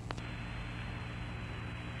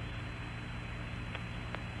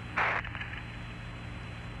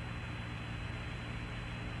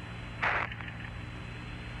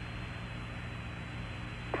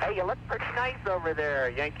 Hey, you look pretty nice over there,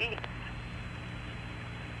 Yankee.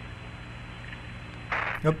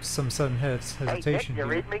 Oops, some sudden Hey, hesitation Dick, you here.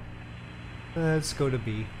 read me? Let's go to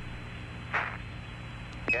B.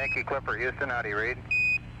 Yankee Clipper Houston, how do you read?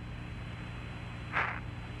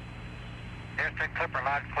 Houston, Clipper,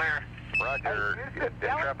 loud and clear. Roger. Hey, Houston,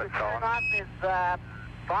 tell him to Intrepid turn calling. off his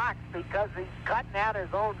Fox because he's cutting out his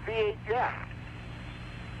own VHF.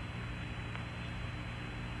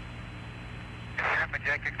 Intrepid,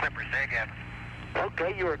 Yankee, Clipper, say again.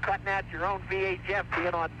 Okay, you were cutting out your own VHF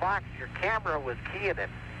being on Fox. Your camera was keying it.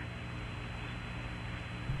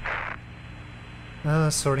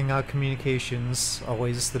 Sorting out communications,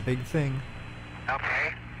 always the big thing.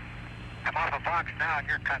 Okay. I'm off of Fox now, and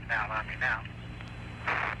you're cutting out on me now.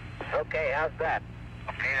 Okay, how's that?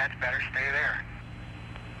 Okay, that's better. Stay there.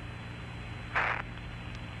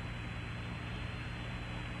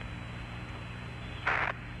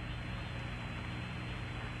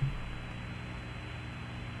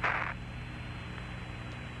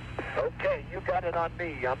 Okay, you got it on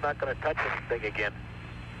me. I'm not going to touch anything again.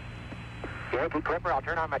 Yankee Clipper, I'll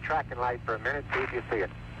turn on my tracking light for a minute, see if you see it.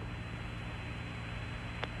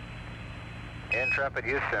 Intrepid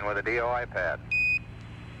Houston with a DOI pad.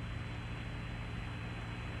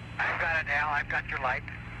 I've got it, Al. I've got your light.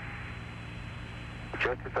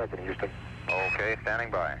 Just a second, Houston. Okay,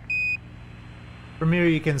 standing by. From here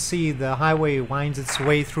you can see the highway winds its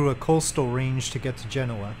way through a coastal range to get to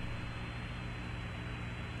Genoa.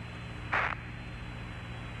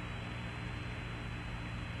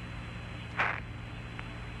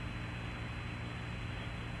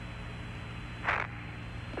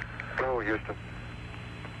 Go, Houston.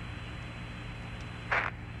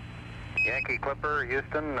 Yankee Clipper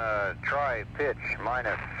Houston, try pitch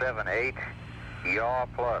minus 78, yaw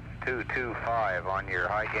plus 225 on your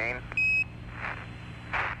high gain.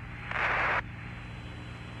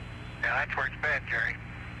 Yeah, that's where it's been, Jerry.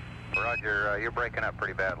 Roger, you're breaking up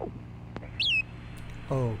pretty badly.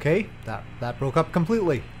 Okay, that broke up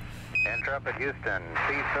completely. Intrepid Houston,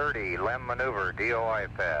 C30, LEM maneuver, DOI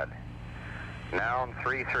pad. Noun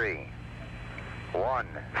 33, 1,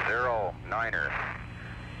 0, 9er,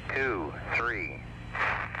 2, 3,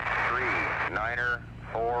 3, 9er,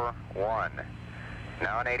 4, 1.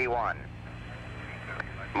 Noun 81,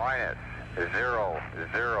 minus 0,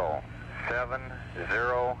 0, 7,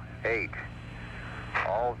 0, 8.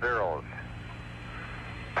 All zeros.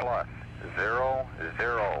 Plus 0,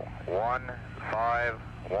 0, 1, 5,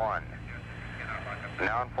 1.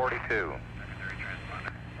 Noun 42.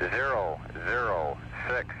 0, 0,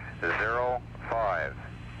 6, 0, 5.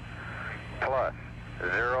 Plus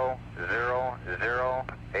 0, 0, 0,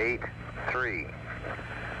 8, 3.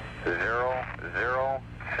 0, 0,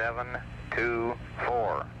 7, 2,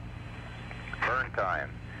 4. Burn time.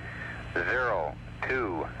 0,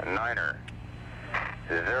 2, 9er.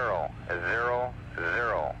 0, 0,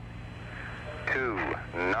 0. 2,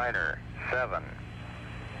 9er, 7.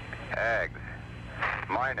 Ags.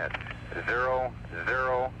 Minus 0,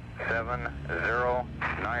 0, 7, 0,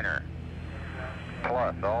 9er.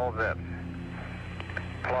 Plus all zips.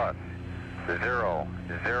 Plus 0,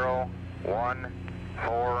 0, 1,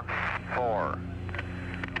 4, 4.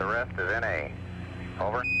 The rest is NA.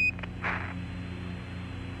 Over.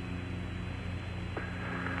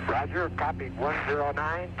 Roger, copied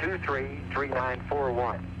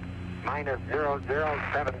 109233941. Minus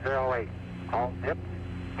 00708. All zips.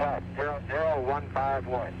 Plus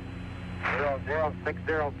 00151.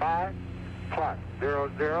 00605. Plus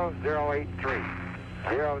 00083.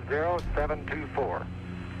 00724.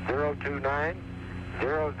 029.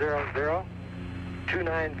 000.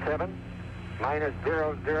 297. Minus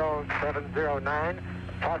 00709.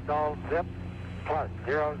 Plus all zips. Plus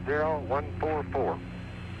 00144.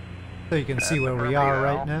 So you can see where we are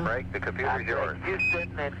right now. Break, the computer's yours.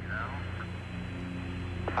 Houston, and...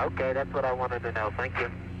 Okay, that's what I wanted to know. Thank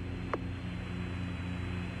you.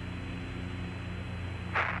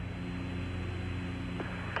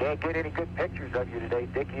 Can't get any good pictures of you today,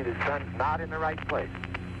 Dickie. The sun's not in the right place.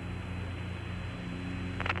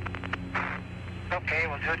 Okay,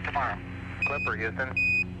 we'll do it tomorrow. Clipper Houston.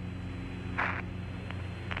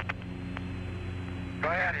 Go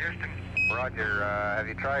ahead, Houston. Roger, have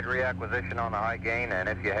you tried reacquisition on the high gain? And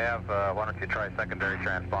if you have, why don't you try secondary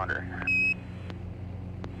transponder?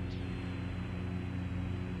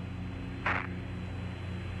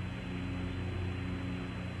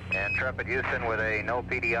 Intrepid Houston with a no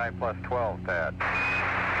PDI plus 12 pad.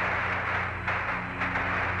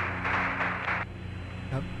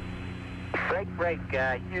 Yep. Break,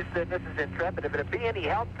 Houston, this is Intrepid. If it'll be any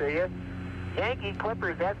help to you, Yankee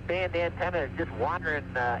Clipper's S-band antenna is just wandering,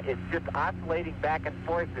 it's just oscillating back and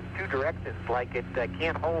forth in two directions like it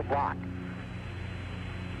can't hold lock.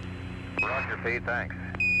 Roger, Pete, thanks.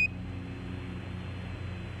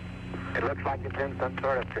 It looks like it's in some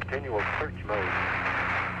sort of continual search mode.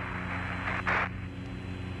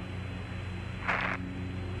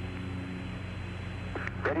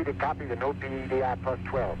 Ready to copy the no PEDI plus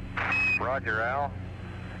 12. Roger, Al.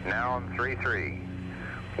 Now on 3-3.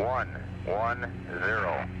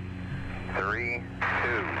 1-1-0.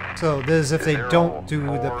 3-2. So this is if they 0, don't do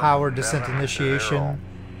the 4, power descent 7, initiation 0.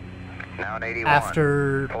 Now on 81.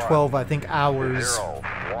 after Plus 12, I think, hours. 0,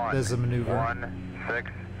 1, There's a maneuver.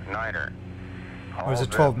 1-6-9er. Or is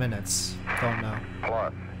it 12 minutes? Don't know.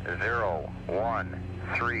 Plus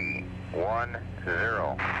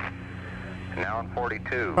 0-1-3-1-0. Now on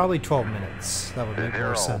 42. Probably 12 minutes. That would make 0,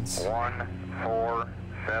 more sense.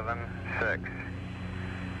 1-4-7-6.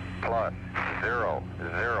 Plus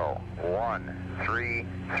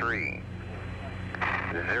 0-0-1-3-3.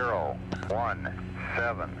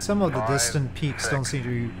 0-1-7. Some of the 5, distant peaks 6. don't seem to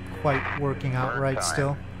be quite working out Burn right time.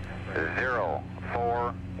 still.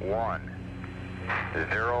 0-4-1.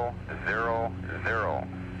 0-0-0.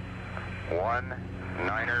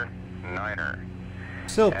 1-9er.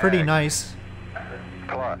 Still pretty Ag. nice.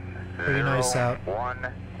 Plus Pretty 0, nice out.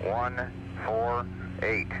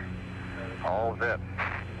 1-1-4-8. All zips.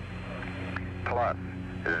 Plus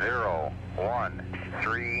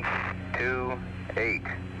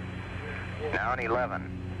 0-1-3-2-8. Now in 11.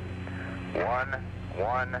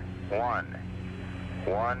 1-1-1.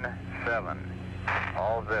 1-7.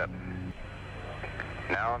 All zips.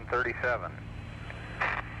 Now in 37.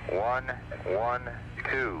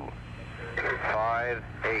 1-1-2.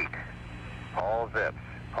 5-8. All zips.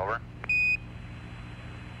 Over.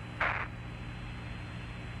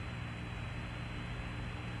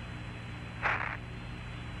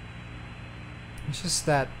 It's just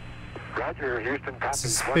that Roger, Houston, copy.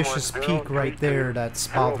 suspicious 110, peak right there that's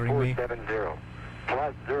bothering me. 0470.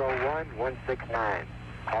 Plus 01169.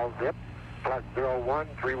 All zips. Plus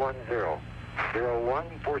 01310.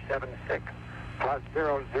 01476. Plus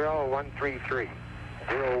 00133.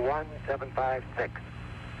 01756.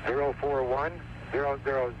 041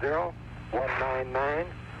 000 199.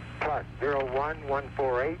 Plus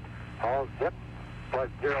 01148. All zips. Plus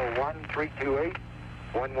 01328.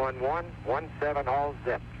 11117. All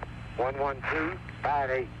zips.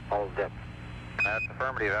 11258. All zips. That's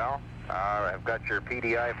affirmative, Al. I've got your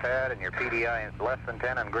PDI pad, and your PDI is less than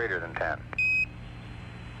 10 and greater than 10.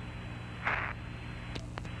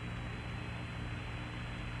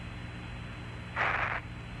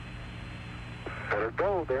 Better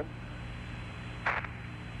go then.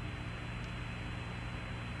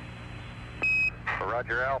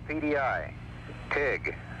 Roger, Al. PDI.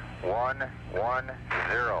 TIG. 110.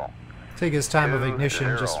 Take his time of 2, ignition,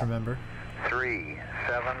 0. just remember. 3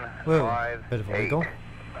 7 Whoa, 5 bit of a 8. wiggle.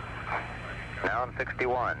 Now in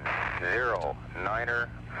 61. 0 9er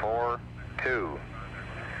 4 2.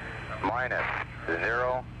 Minus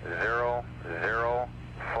 0 0 0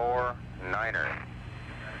 4 9er.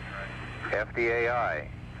 FDAI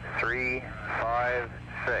 3 5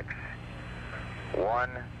 6. 1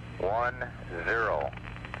 1 0.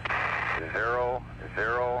 0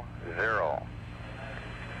 0 0.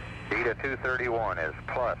 Beta 231 is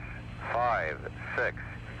plus 5 6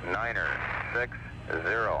 9er 6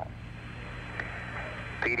 0.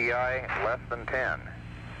 PDI less than 10.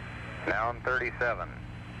 Now in 37.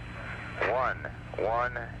 1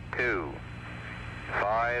 1 2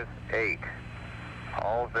 5 8.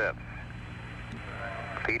 All zips.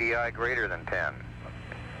 PDI greater than 10.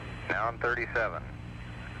 Now in 37.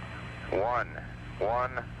 1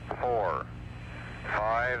 1 4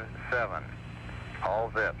 5 7. All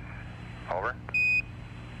zips. Over.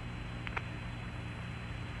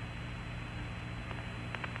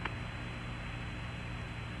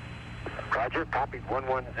 Roger, copied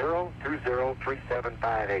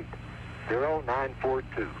 110-203758.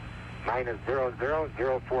 0942. Minus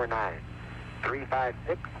 00049.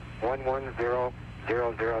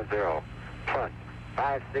 356-110-000. Plus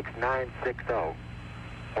 56960.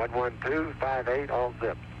 11258 all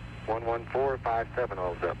zips. 11457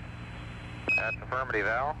 all zips. That's affirmative,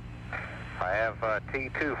 Al. I have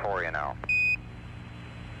T2 for you now.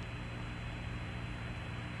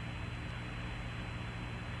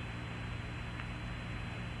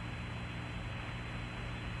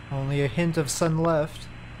 Only a hint of sun left.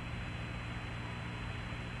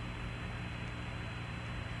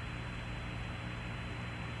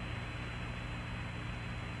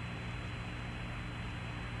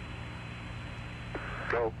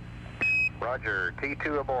 Go. Roger,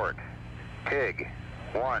 T2 abort. TIG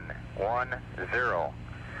 110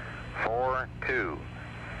 42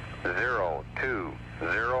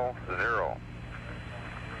 0200.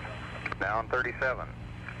 Down 37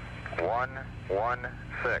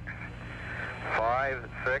 116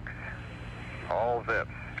 56, all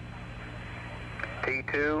zips.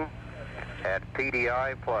 T2 at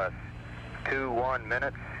PDI plus 21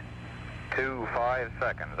 minutes 25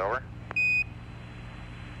 seconds, over.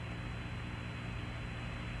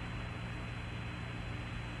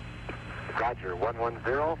 Roger,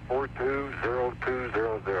 110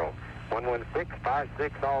 420200. 116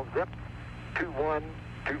 56, all zips.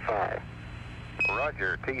 2125.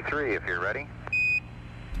 Roger, T3 if you're ready.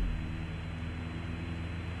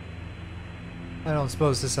 I don't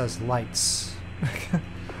suppose this has lights.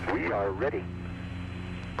 We are ready.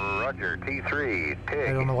 Roger, T3, TIG.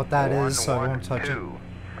 I don't know what that is, so I won't touch it.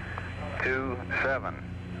 27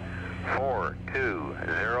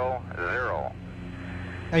 4200.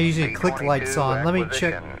 I usually click lights on. Let me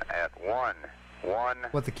check at 110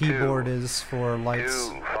 what the keyboard is for lights.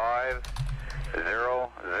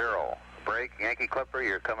 2500. Break, Yankee Clipper,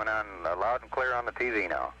 you're coming on loud and clear on the TV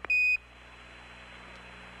now.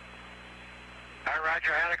 All right,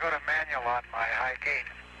 Roger, I had to go to manual on my high gate.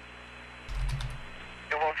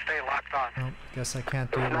 It won't stay locked on. Oh, guess I can't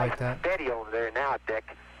do it like that. Steady over there now,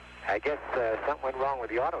 Dick. I guess something went wrong with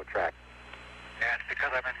the auto track. Yeah, it's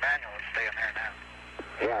because I'm in manual. It's staying there now.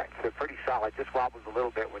 Yeah, it's pretty solid. Just wobbles a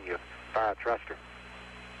little bit when you fire a thruster.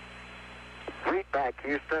 Read back,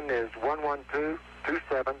 Houston, is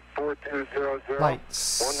 112-27-4200.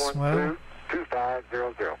 Lights. Well,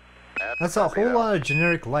 112-2500. that's a whole lot of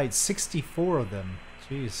generic lights. 64 of them.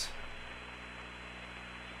 Jeez.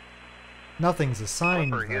 Nothing's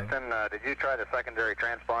assigned, Clipper, though, Houston, did you try the secondary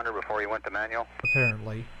transponder before you went to manual?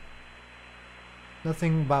 apparently.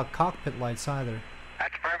 Nothing about cockpit lights either.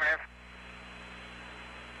 That's affirmative.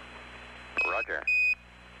 Roger.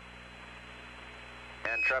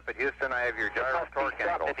 Intrepid Houston, I have your gyro torque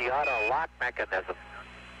angle. In the auto lock mechanism.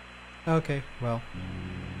 Okay, well.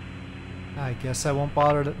 I guess I won't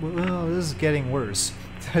bother to... Well, this is getting worse.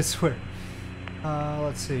 I swear.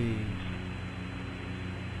 Let's see.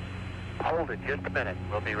 Hold it just a minute.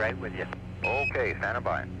 We'll be right with you. Okay, standing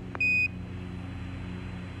by.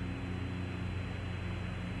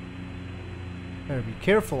 Better be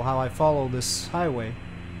careful how I follow this highway.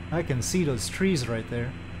 I can see those trees right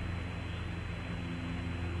there.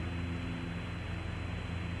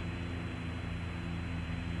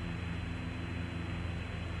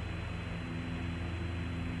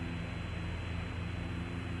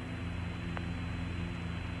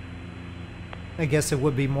 I guess it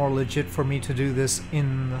would be more legit for me to do this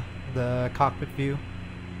in the cockpit view.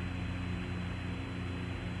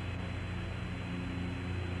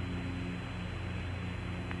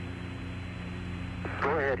 Go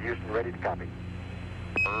ahead, Houston. Ready to copy.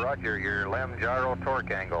 Roger, your LEM gyro torque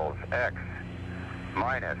angles, X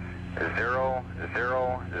minus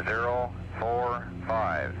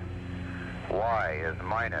 00045. Y is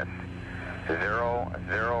minus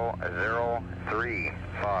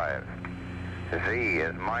 00035. Z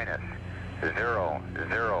is minus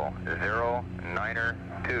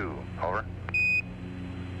 00092. Over.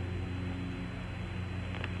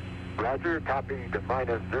 Roger, copy to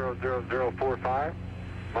minus 00045,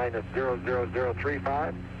 minus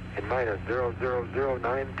 00035, and minus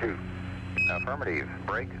 00092. Affirmative.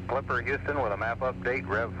 Break. Clipper Houston with a map update,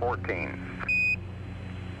 Rev 14.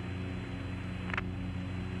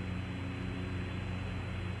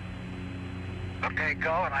 Okay,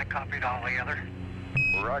 go, and I copied all the other.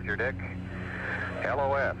 Roger, Dick.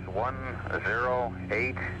 LOS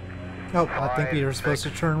 108. Oh, I think we were supposed to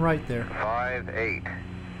turn right there. 58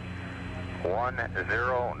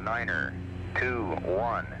 109er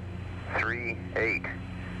 2138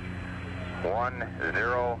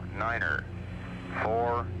 109er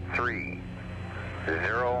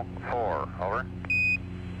 4304. Over.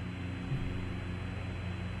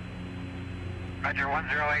 Roger,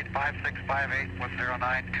 108-5658,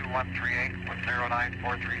 109-2138,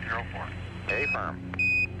 109-4304. A firm.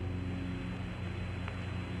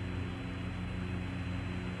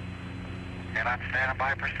 And I'm standing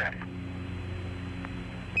by for set.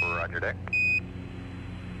 Roger, Dick.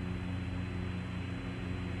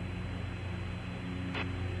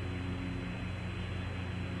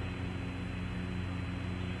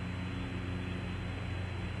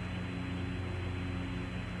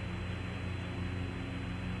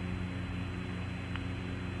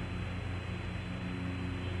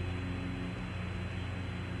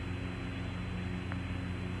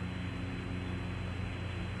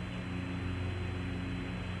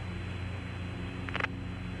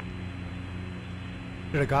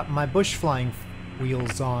 Should have got my bush flying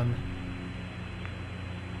wheels on.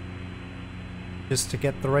 Just to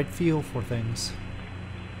get the right feel for things.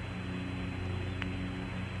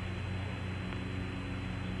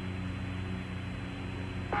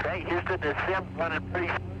 Hey, Houston, the sim running pretty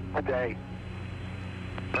smooth today.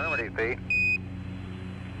 Affirmative, Pete.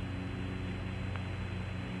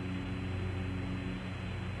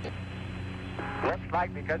 Looks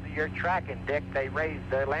like because of your tracking, Dick, they raised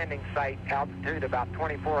the landing site altitude about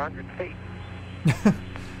 2,400 feet.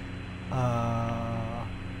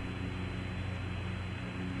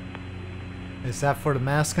 Is that for the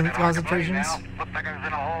mass concentrations? Looks like I was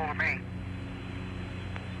in a hole to me.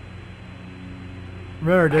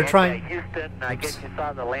 Remember, they're trying... Houston, I guess you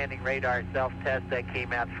saw the landing radar self-test that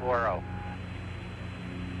came out 4-0.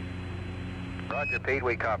 Roger, Pete,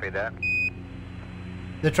 we copy that.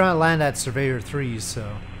 They're trying to land at Surveyor 3,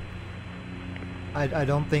 so... I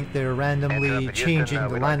don't think they're randomly changing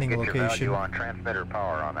the landing location. On transmitter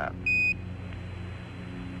power on that.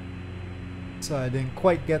 So I didn't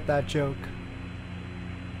quite get that joke.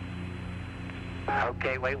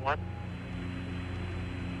 Okay, wait one.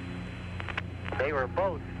 They were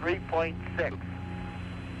both 3.6.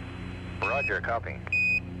 Roger, copy.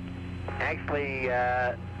 Actually,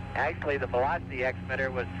 the velocity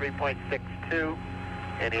X-mitter was 3.62,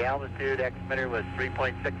 and the altitude X-mitter was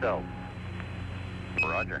 3.60.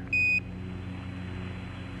 Roger.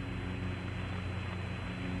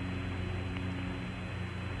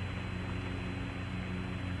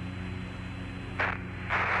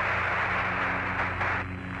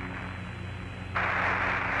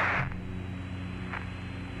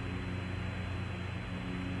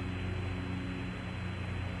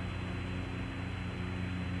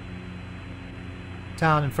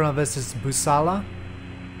 Town in front of us is Busala,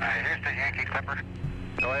 Here's the Yankee Clipper.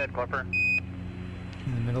 Go ahead, Clipper.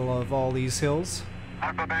 in the middle of all these hills.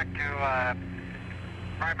 I'll go back to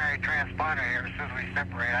primary transponder here as soon as we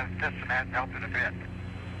separate. This and that helped it a bit.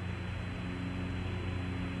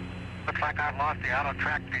 Looks like I've lost the auto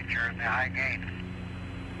track feature in the high gain.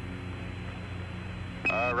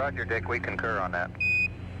 Roger, Dick, we concur on that.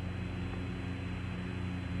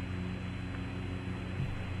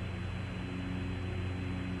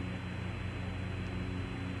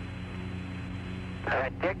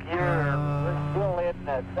 Dick, we're still in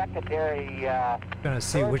the secondary. Gonna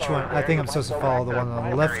see which one. I think I'm supposed to follow the one on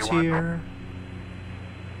the left here.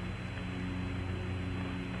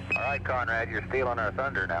 All right, Conrad, you're stealing our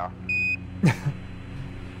thunder now. It's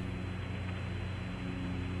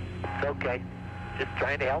okay. Just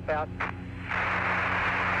trying to help out.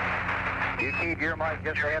 You keep your mic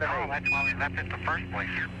just ahead of me. That's why we left it in the first place.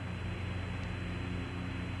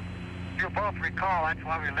 You both recall that's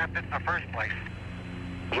why we left it in the first place.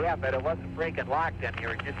 Yeah, but it wasn't breaking lockdown. You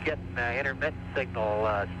were just getting intermittent signal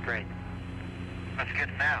strength. Let's get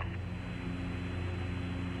now.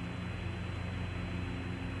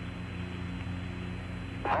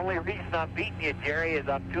 Only reason I'm beating you, Jerry, is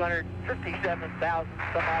I'm 257,000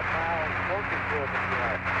 some odd miles closer to it than you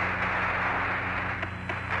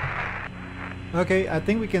are. Okay, I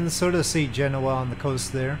think we can sort of see Genoa on the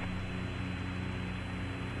coast there.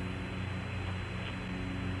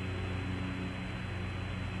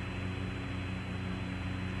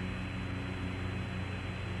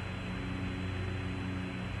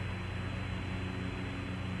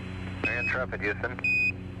 Intrepid, Houston.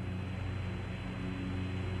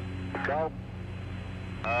 Go.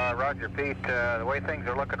 Roger, Pete. The way things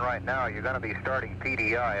are looking right now, you're going to be starting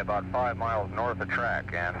PDI about 5 miles north of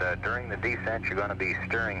track, and during the descent, you're going to be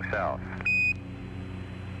steering south.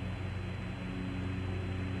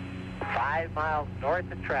 5 miles north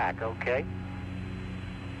of track, okay.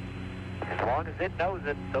 As long as it knows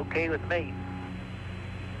it, it's okay with me.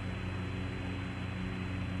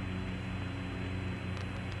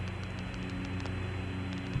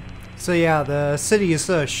 So yeah, the city is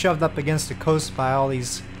shoved up against the coast by all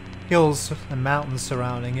these hills and mountains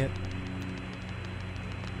surrounding it.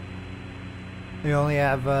 They only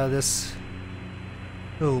have this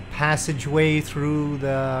little passageway through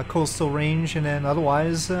the coastal range, and then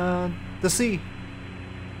otherwise the sea.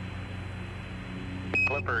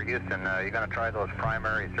 Clipper, Houston, you going to try those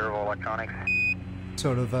primary servo electronics?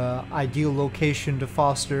 Sort of ideal location to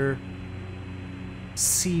foster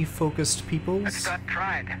sea-focused peoples. It's done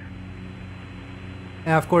tried.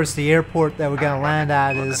 And of course the airport that we're going to land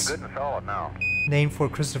at is Good and solid now. named for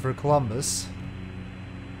Christopher Columbus.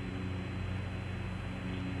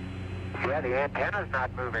 Yeah, the antenna's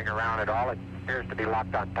not moving around at all. It appears to be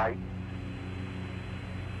locked on tight.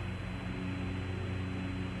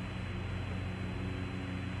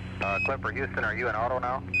 Clipper, Houston, are you in auto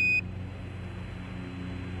now?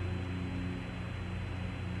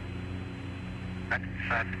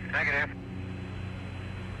 Negative.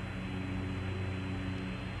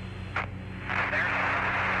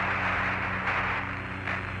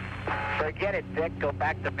 Forget it, Dick. Go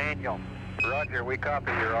back to manual. Roger, we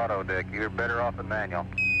copy your auto, Dick. You're better off in manual.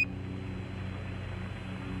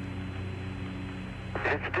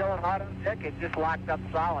 Is it still an auto, Dick? It just locked up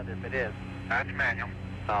solid if it is. That's manual.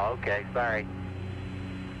 Oh, okay. Sorry.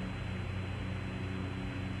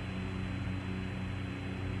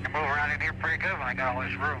 I move around in here pretty good when I got all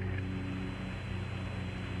this room.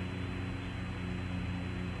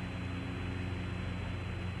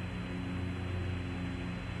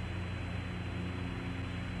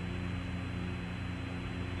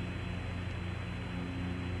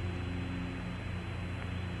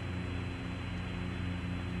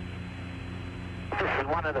 This is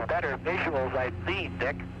one of the better visuals I've seen,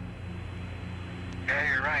 Dick.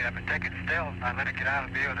 Yeah, you're right. I've been taking stills and I let it get out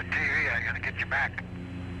of view of the TV. I gotta get you back.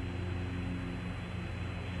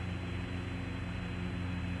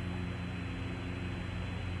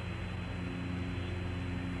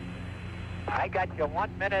 I got you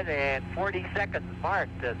 1 minute and 40 seconds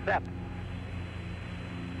marked, Sep.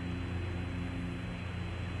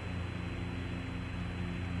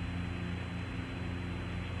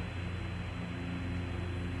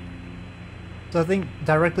 So I think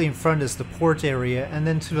directly in front is the port area, and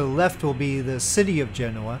then to the left will be the city of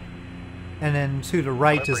Genoa, and then to the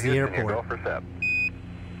right is the Houston, you airport. go for SEP.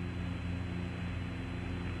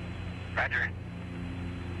 Roger.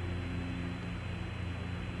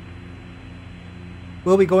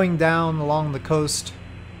 We'll be going down along the coast,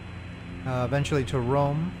 eventually to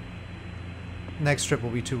Rome. Next trip will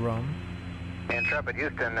be to Rome. Intrepid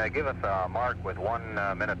Houston, give us a mark with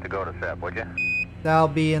 1 minute to go to SEP, would you? That'll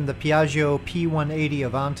be in the Piaggio P180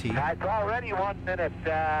 Avanti. It's already 1 minute.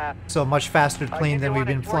 So a much faster plane than we've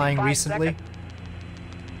been flying 45 recently. seconds.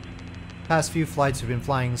 Past few flights have been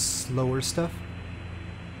flying slower stuff.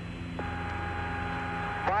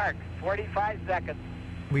 Mark, 45 seconds.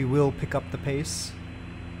 We will pick up the pace.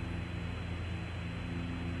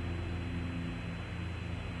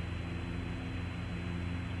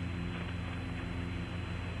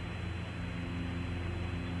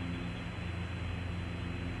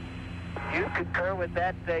 You concur with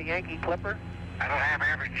that, Yankee Clipper? I don't have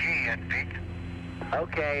every G yet, Pete.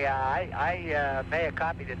 Okay, I may have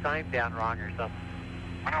copied the time down wrong or something.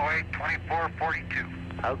 108, 24, 42.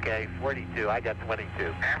 Okay, 42. I got 22.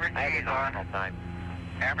 Average I G had is a on. normal time.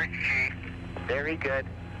 Average G. Very good.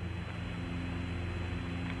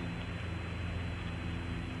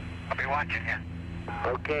 I'll be watching you.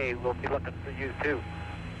 Okay, we'll be looking for you too.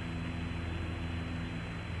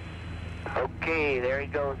 Okay, there he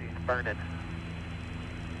goes. He's burning.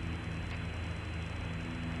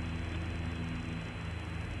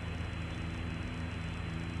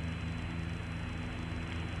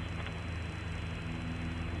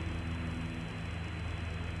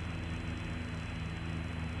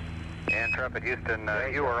 Intrepid Houston,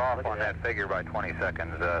 you were off on that figure by 20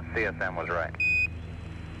 seconds. CSM was right.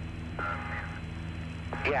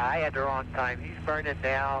 Yeah, I had the wrong time. He's burning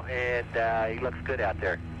now, and he looks good out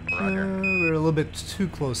there. Roger. We're a little bit too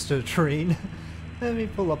close to the train. Let me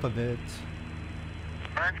pull up a bit.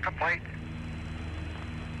 Burns complete.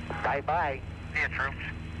 Bye-bye. See you, troops.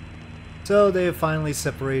 So they have finally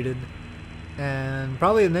separated. And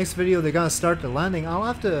probably the next video they're gonna start the landing. I'll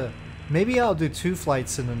have to... Maybe I'll do 2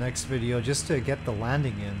 flights in the next video just to get the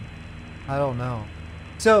landing in. I don't know.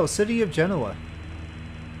 So, city of Genoa.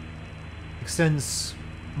 Extends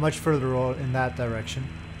much further in that direction.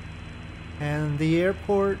 And the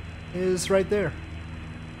airport is right there.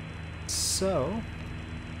 So...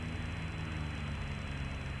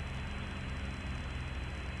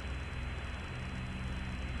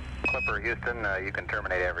 Clipper Houston, you can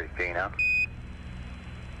terminate average G now.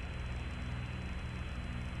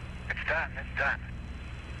 It's done. It's done.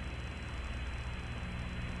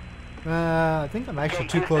 I think I'm actually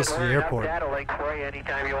too close to the airport. Data link for you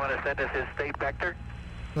anytime you want to send us his state vector.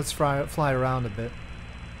 Let's fly around a bit.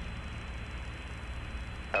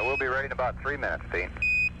 We'll be ready in about 3 minutes, Pete.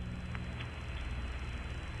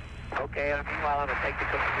 Okay, and meanwhile I'm going to take the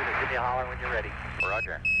computer. Give me a holler when you're ready.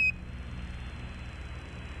 Roger.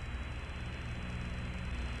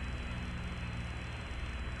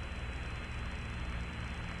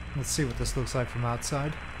 Let's see what this looks like from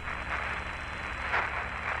outside.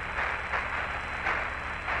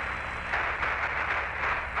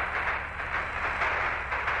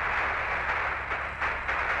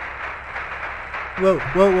 Whoa,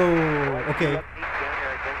 whoa, whoa, whoa, whoa. Okay.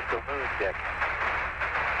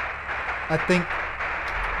 I think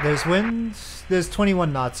there's wind. There's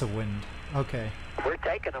 21 knots of wind. Okay. We're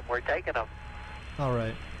taking them. We're taking them.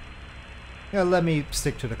 Alright. Yeah, let me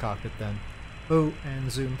stick to the cockpit then. Oh,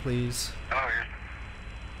 and zoom please. Oh,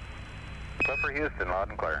 Clipper Houston, loud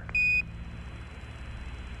and clear.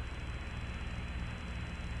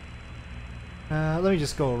 Let me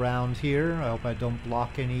just go around here. I hope I don't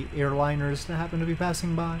block any airliners that happen to be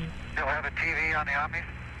passing by. you'll have a TV on the Omnis?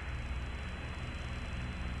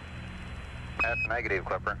 That's negative,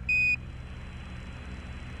 Clipper.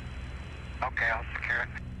 Okay, I'll secure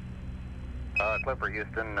it. Clipper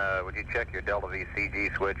Houston, would you check your Delta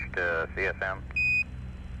VCG switch to CSM?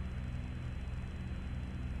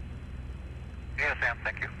 Yes, Sam,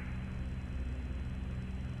 thank you.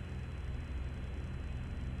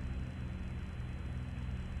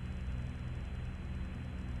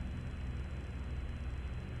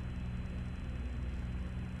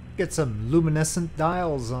 Get some luminescent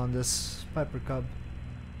dials on this Piper Cub.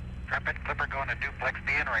 Rapid Clipper going to duplex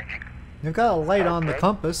B and ranging. They've got a light on the Okay.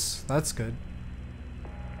 compass. That's good.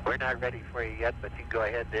 We're not ready for you yet, but you can go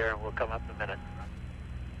ahead there and we'll come up in a minute.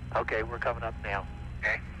 Okay, we're coming up now.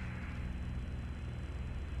 Okay.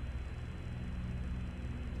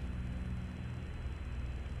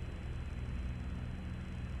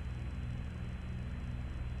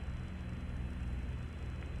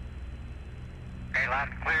 Okay, loud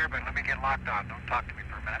and clear, but let me get locked on. Don't talk to me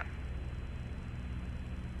for a minute.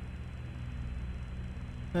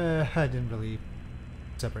 I didn't really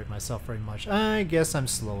separate myself very much. I guess I'm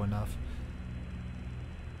slow enough.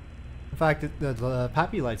 In fact, the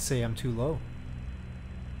PAPI lights say I'm too low.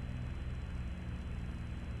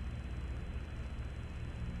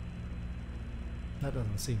 That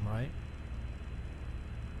doesn't seem right.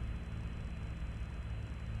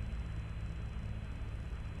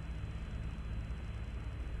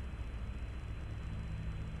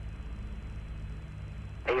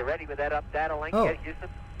 Are you ready with that up data link Oh. yet, Houston?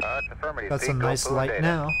 It's affirmative. Got Pete, some go nice fluid light data.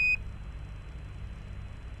 now.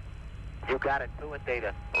 You got it, fluid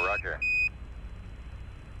data. Roger.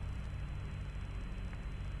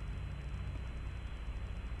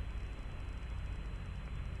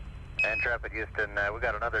 And Traffic Houston, we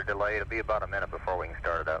got another delay. It'll be about a minute before we can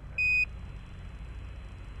start it up.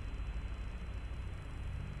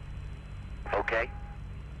 Okay.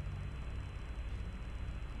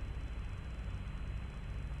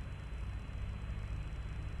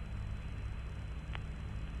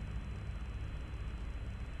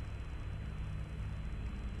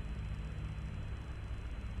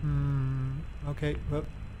 Okay. Well,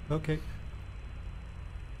 okay.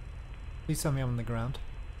 Please tell me I'm on the ground.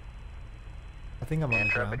 I think I'm on And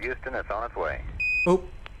the Traffic ground. Houston, it's on its way. Oh,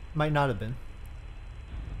 might not have been.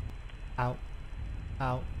 Ow.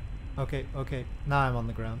 Ow. Okay, okay. Now I'm on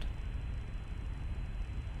the ground.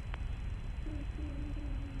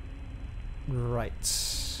 Right.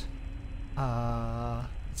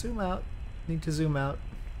 Zoom out. Need to zoom out.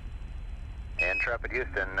 And Traffic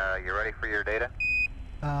Houston, you ready for your data?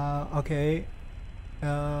 Okay.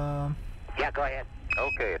 Yeah, go ahead.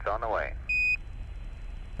 Okay, it's on the way.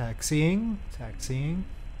 Taxiing. Taxiing.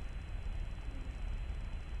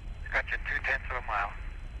 Got you 0.2 of a mile.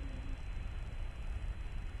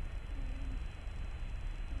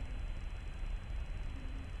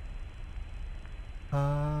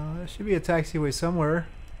 There should be a taxiway somewhere.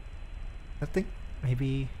 I think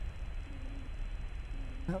maybe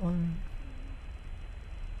that one.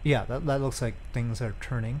 Yeah, that looks like things are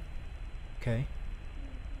turning. Okay.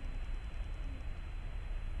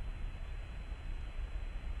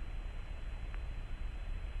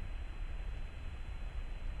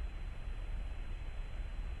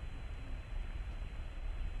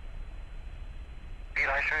 Pete,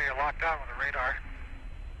 I show you're locked on with the radar.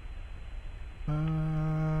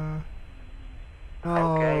 Oh,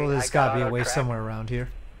 Okay, there's I got gotta be a auto way track. somewhere around here.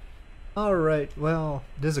 Alright, well,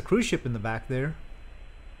 there's a cruise ship in the back there.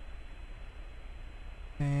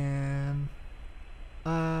 And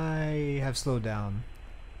I have slowed down.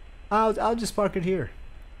 I'll just park it here.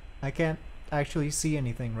 I can't actually see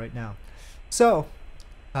anything right now. So,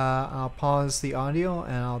 I'll pause the audio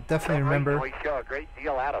and I'll definitely remember We show a great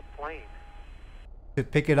deal out of plane. to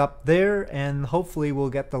pick it up there, and hopefully we'll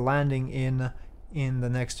get the landing in the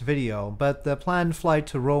next video. But the planned flight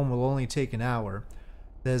to Rome will only take an hour.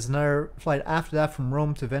 There's another flight after that from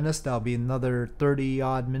Rome to Venice. That'll be another 30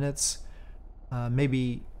 odd minutes,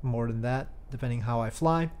 maybe more than that, depending how I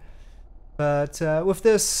fly. But with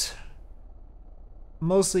this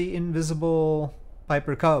mostly invisible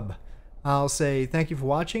Piper Cub, I'll say thank you for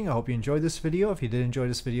watching. I hope you enjoyed this video. If you did enjoy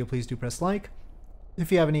this video, please do press like. If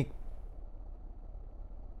you have any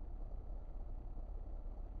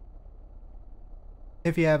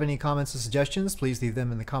comments or suggestions, please leave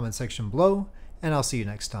them in the comment section below, and I'll see you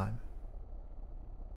next time.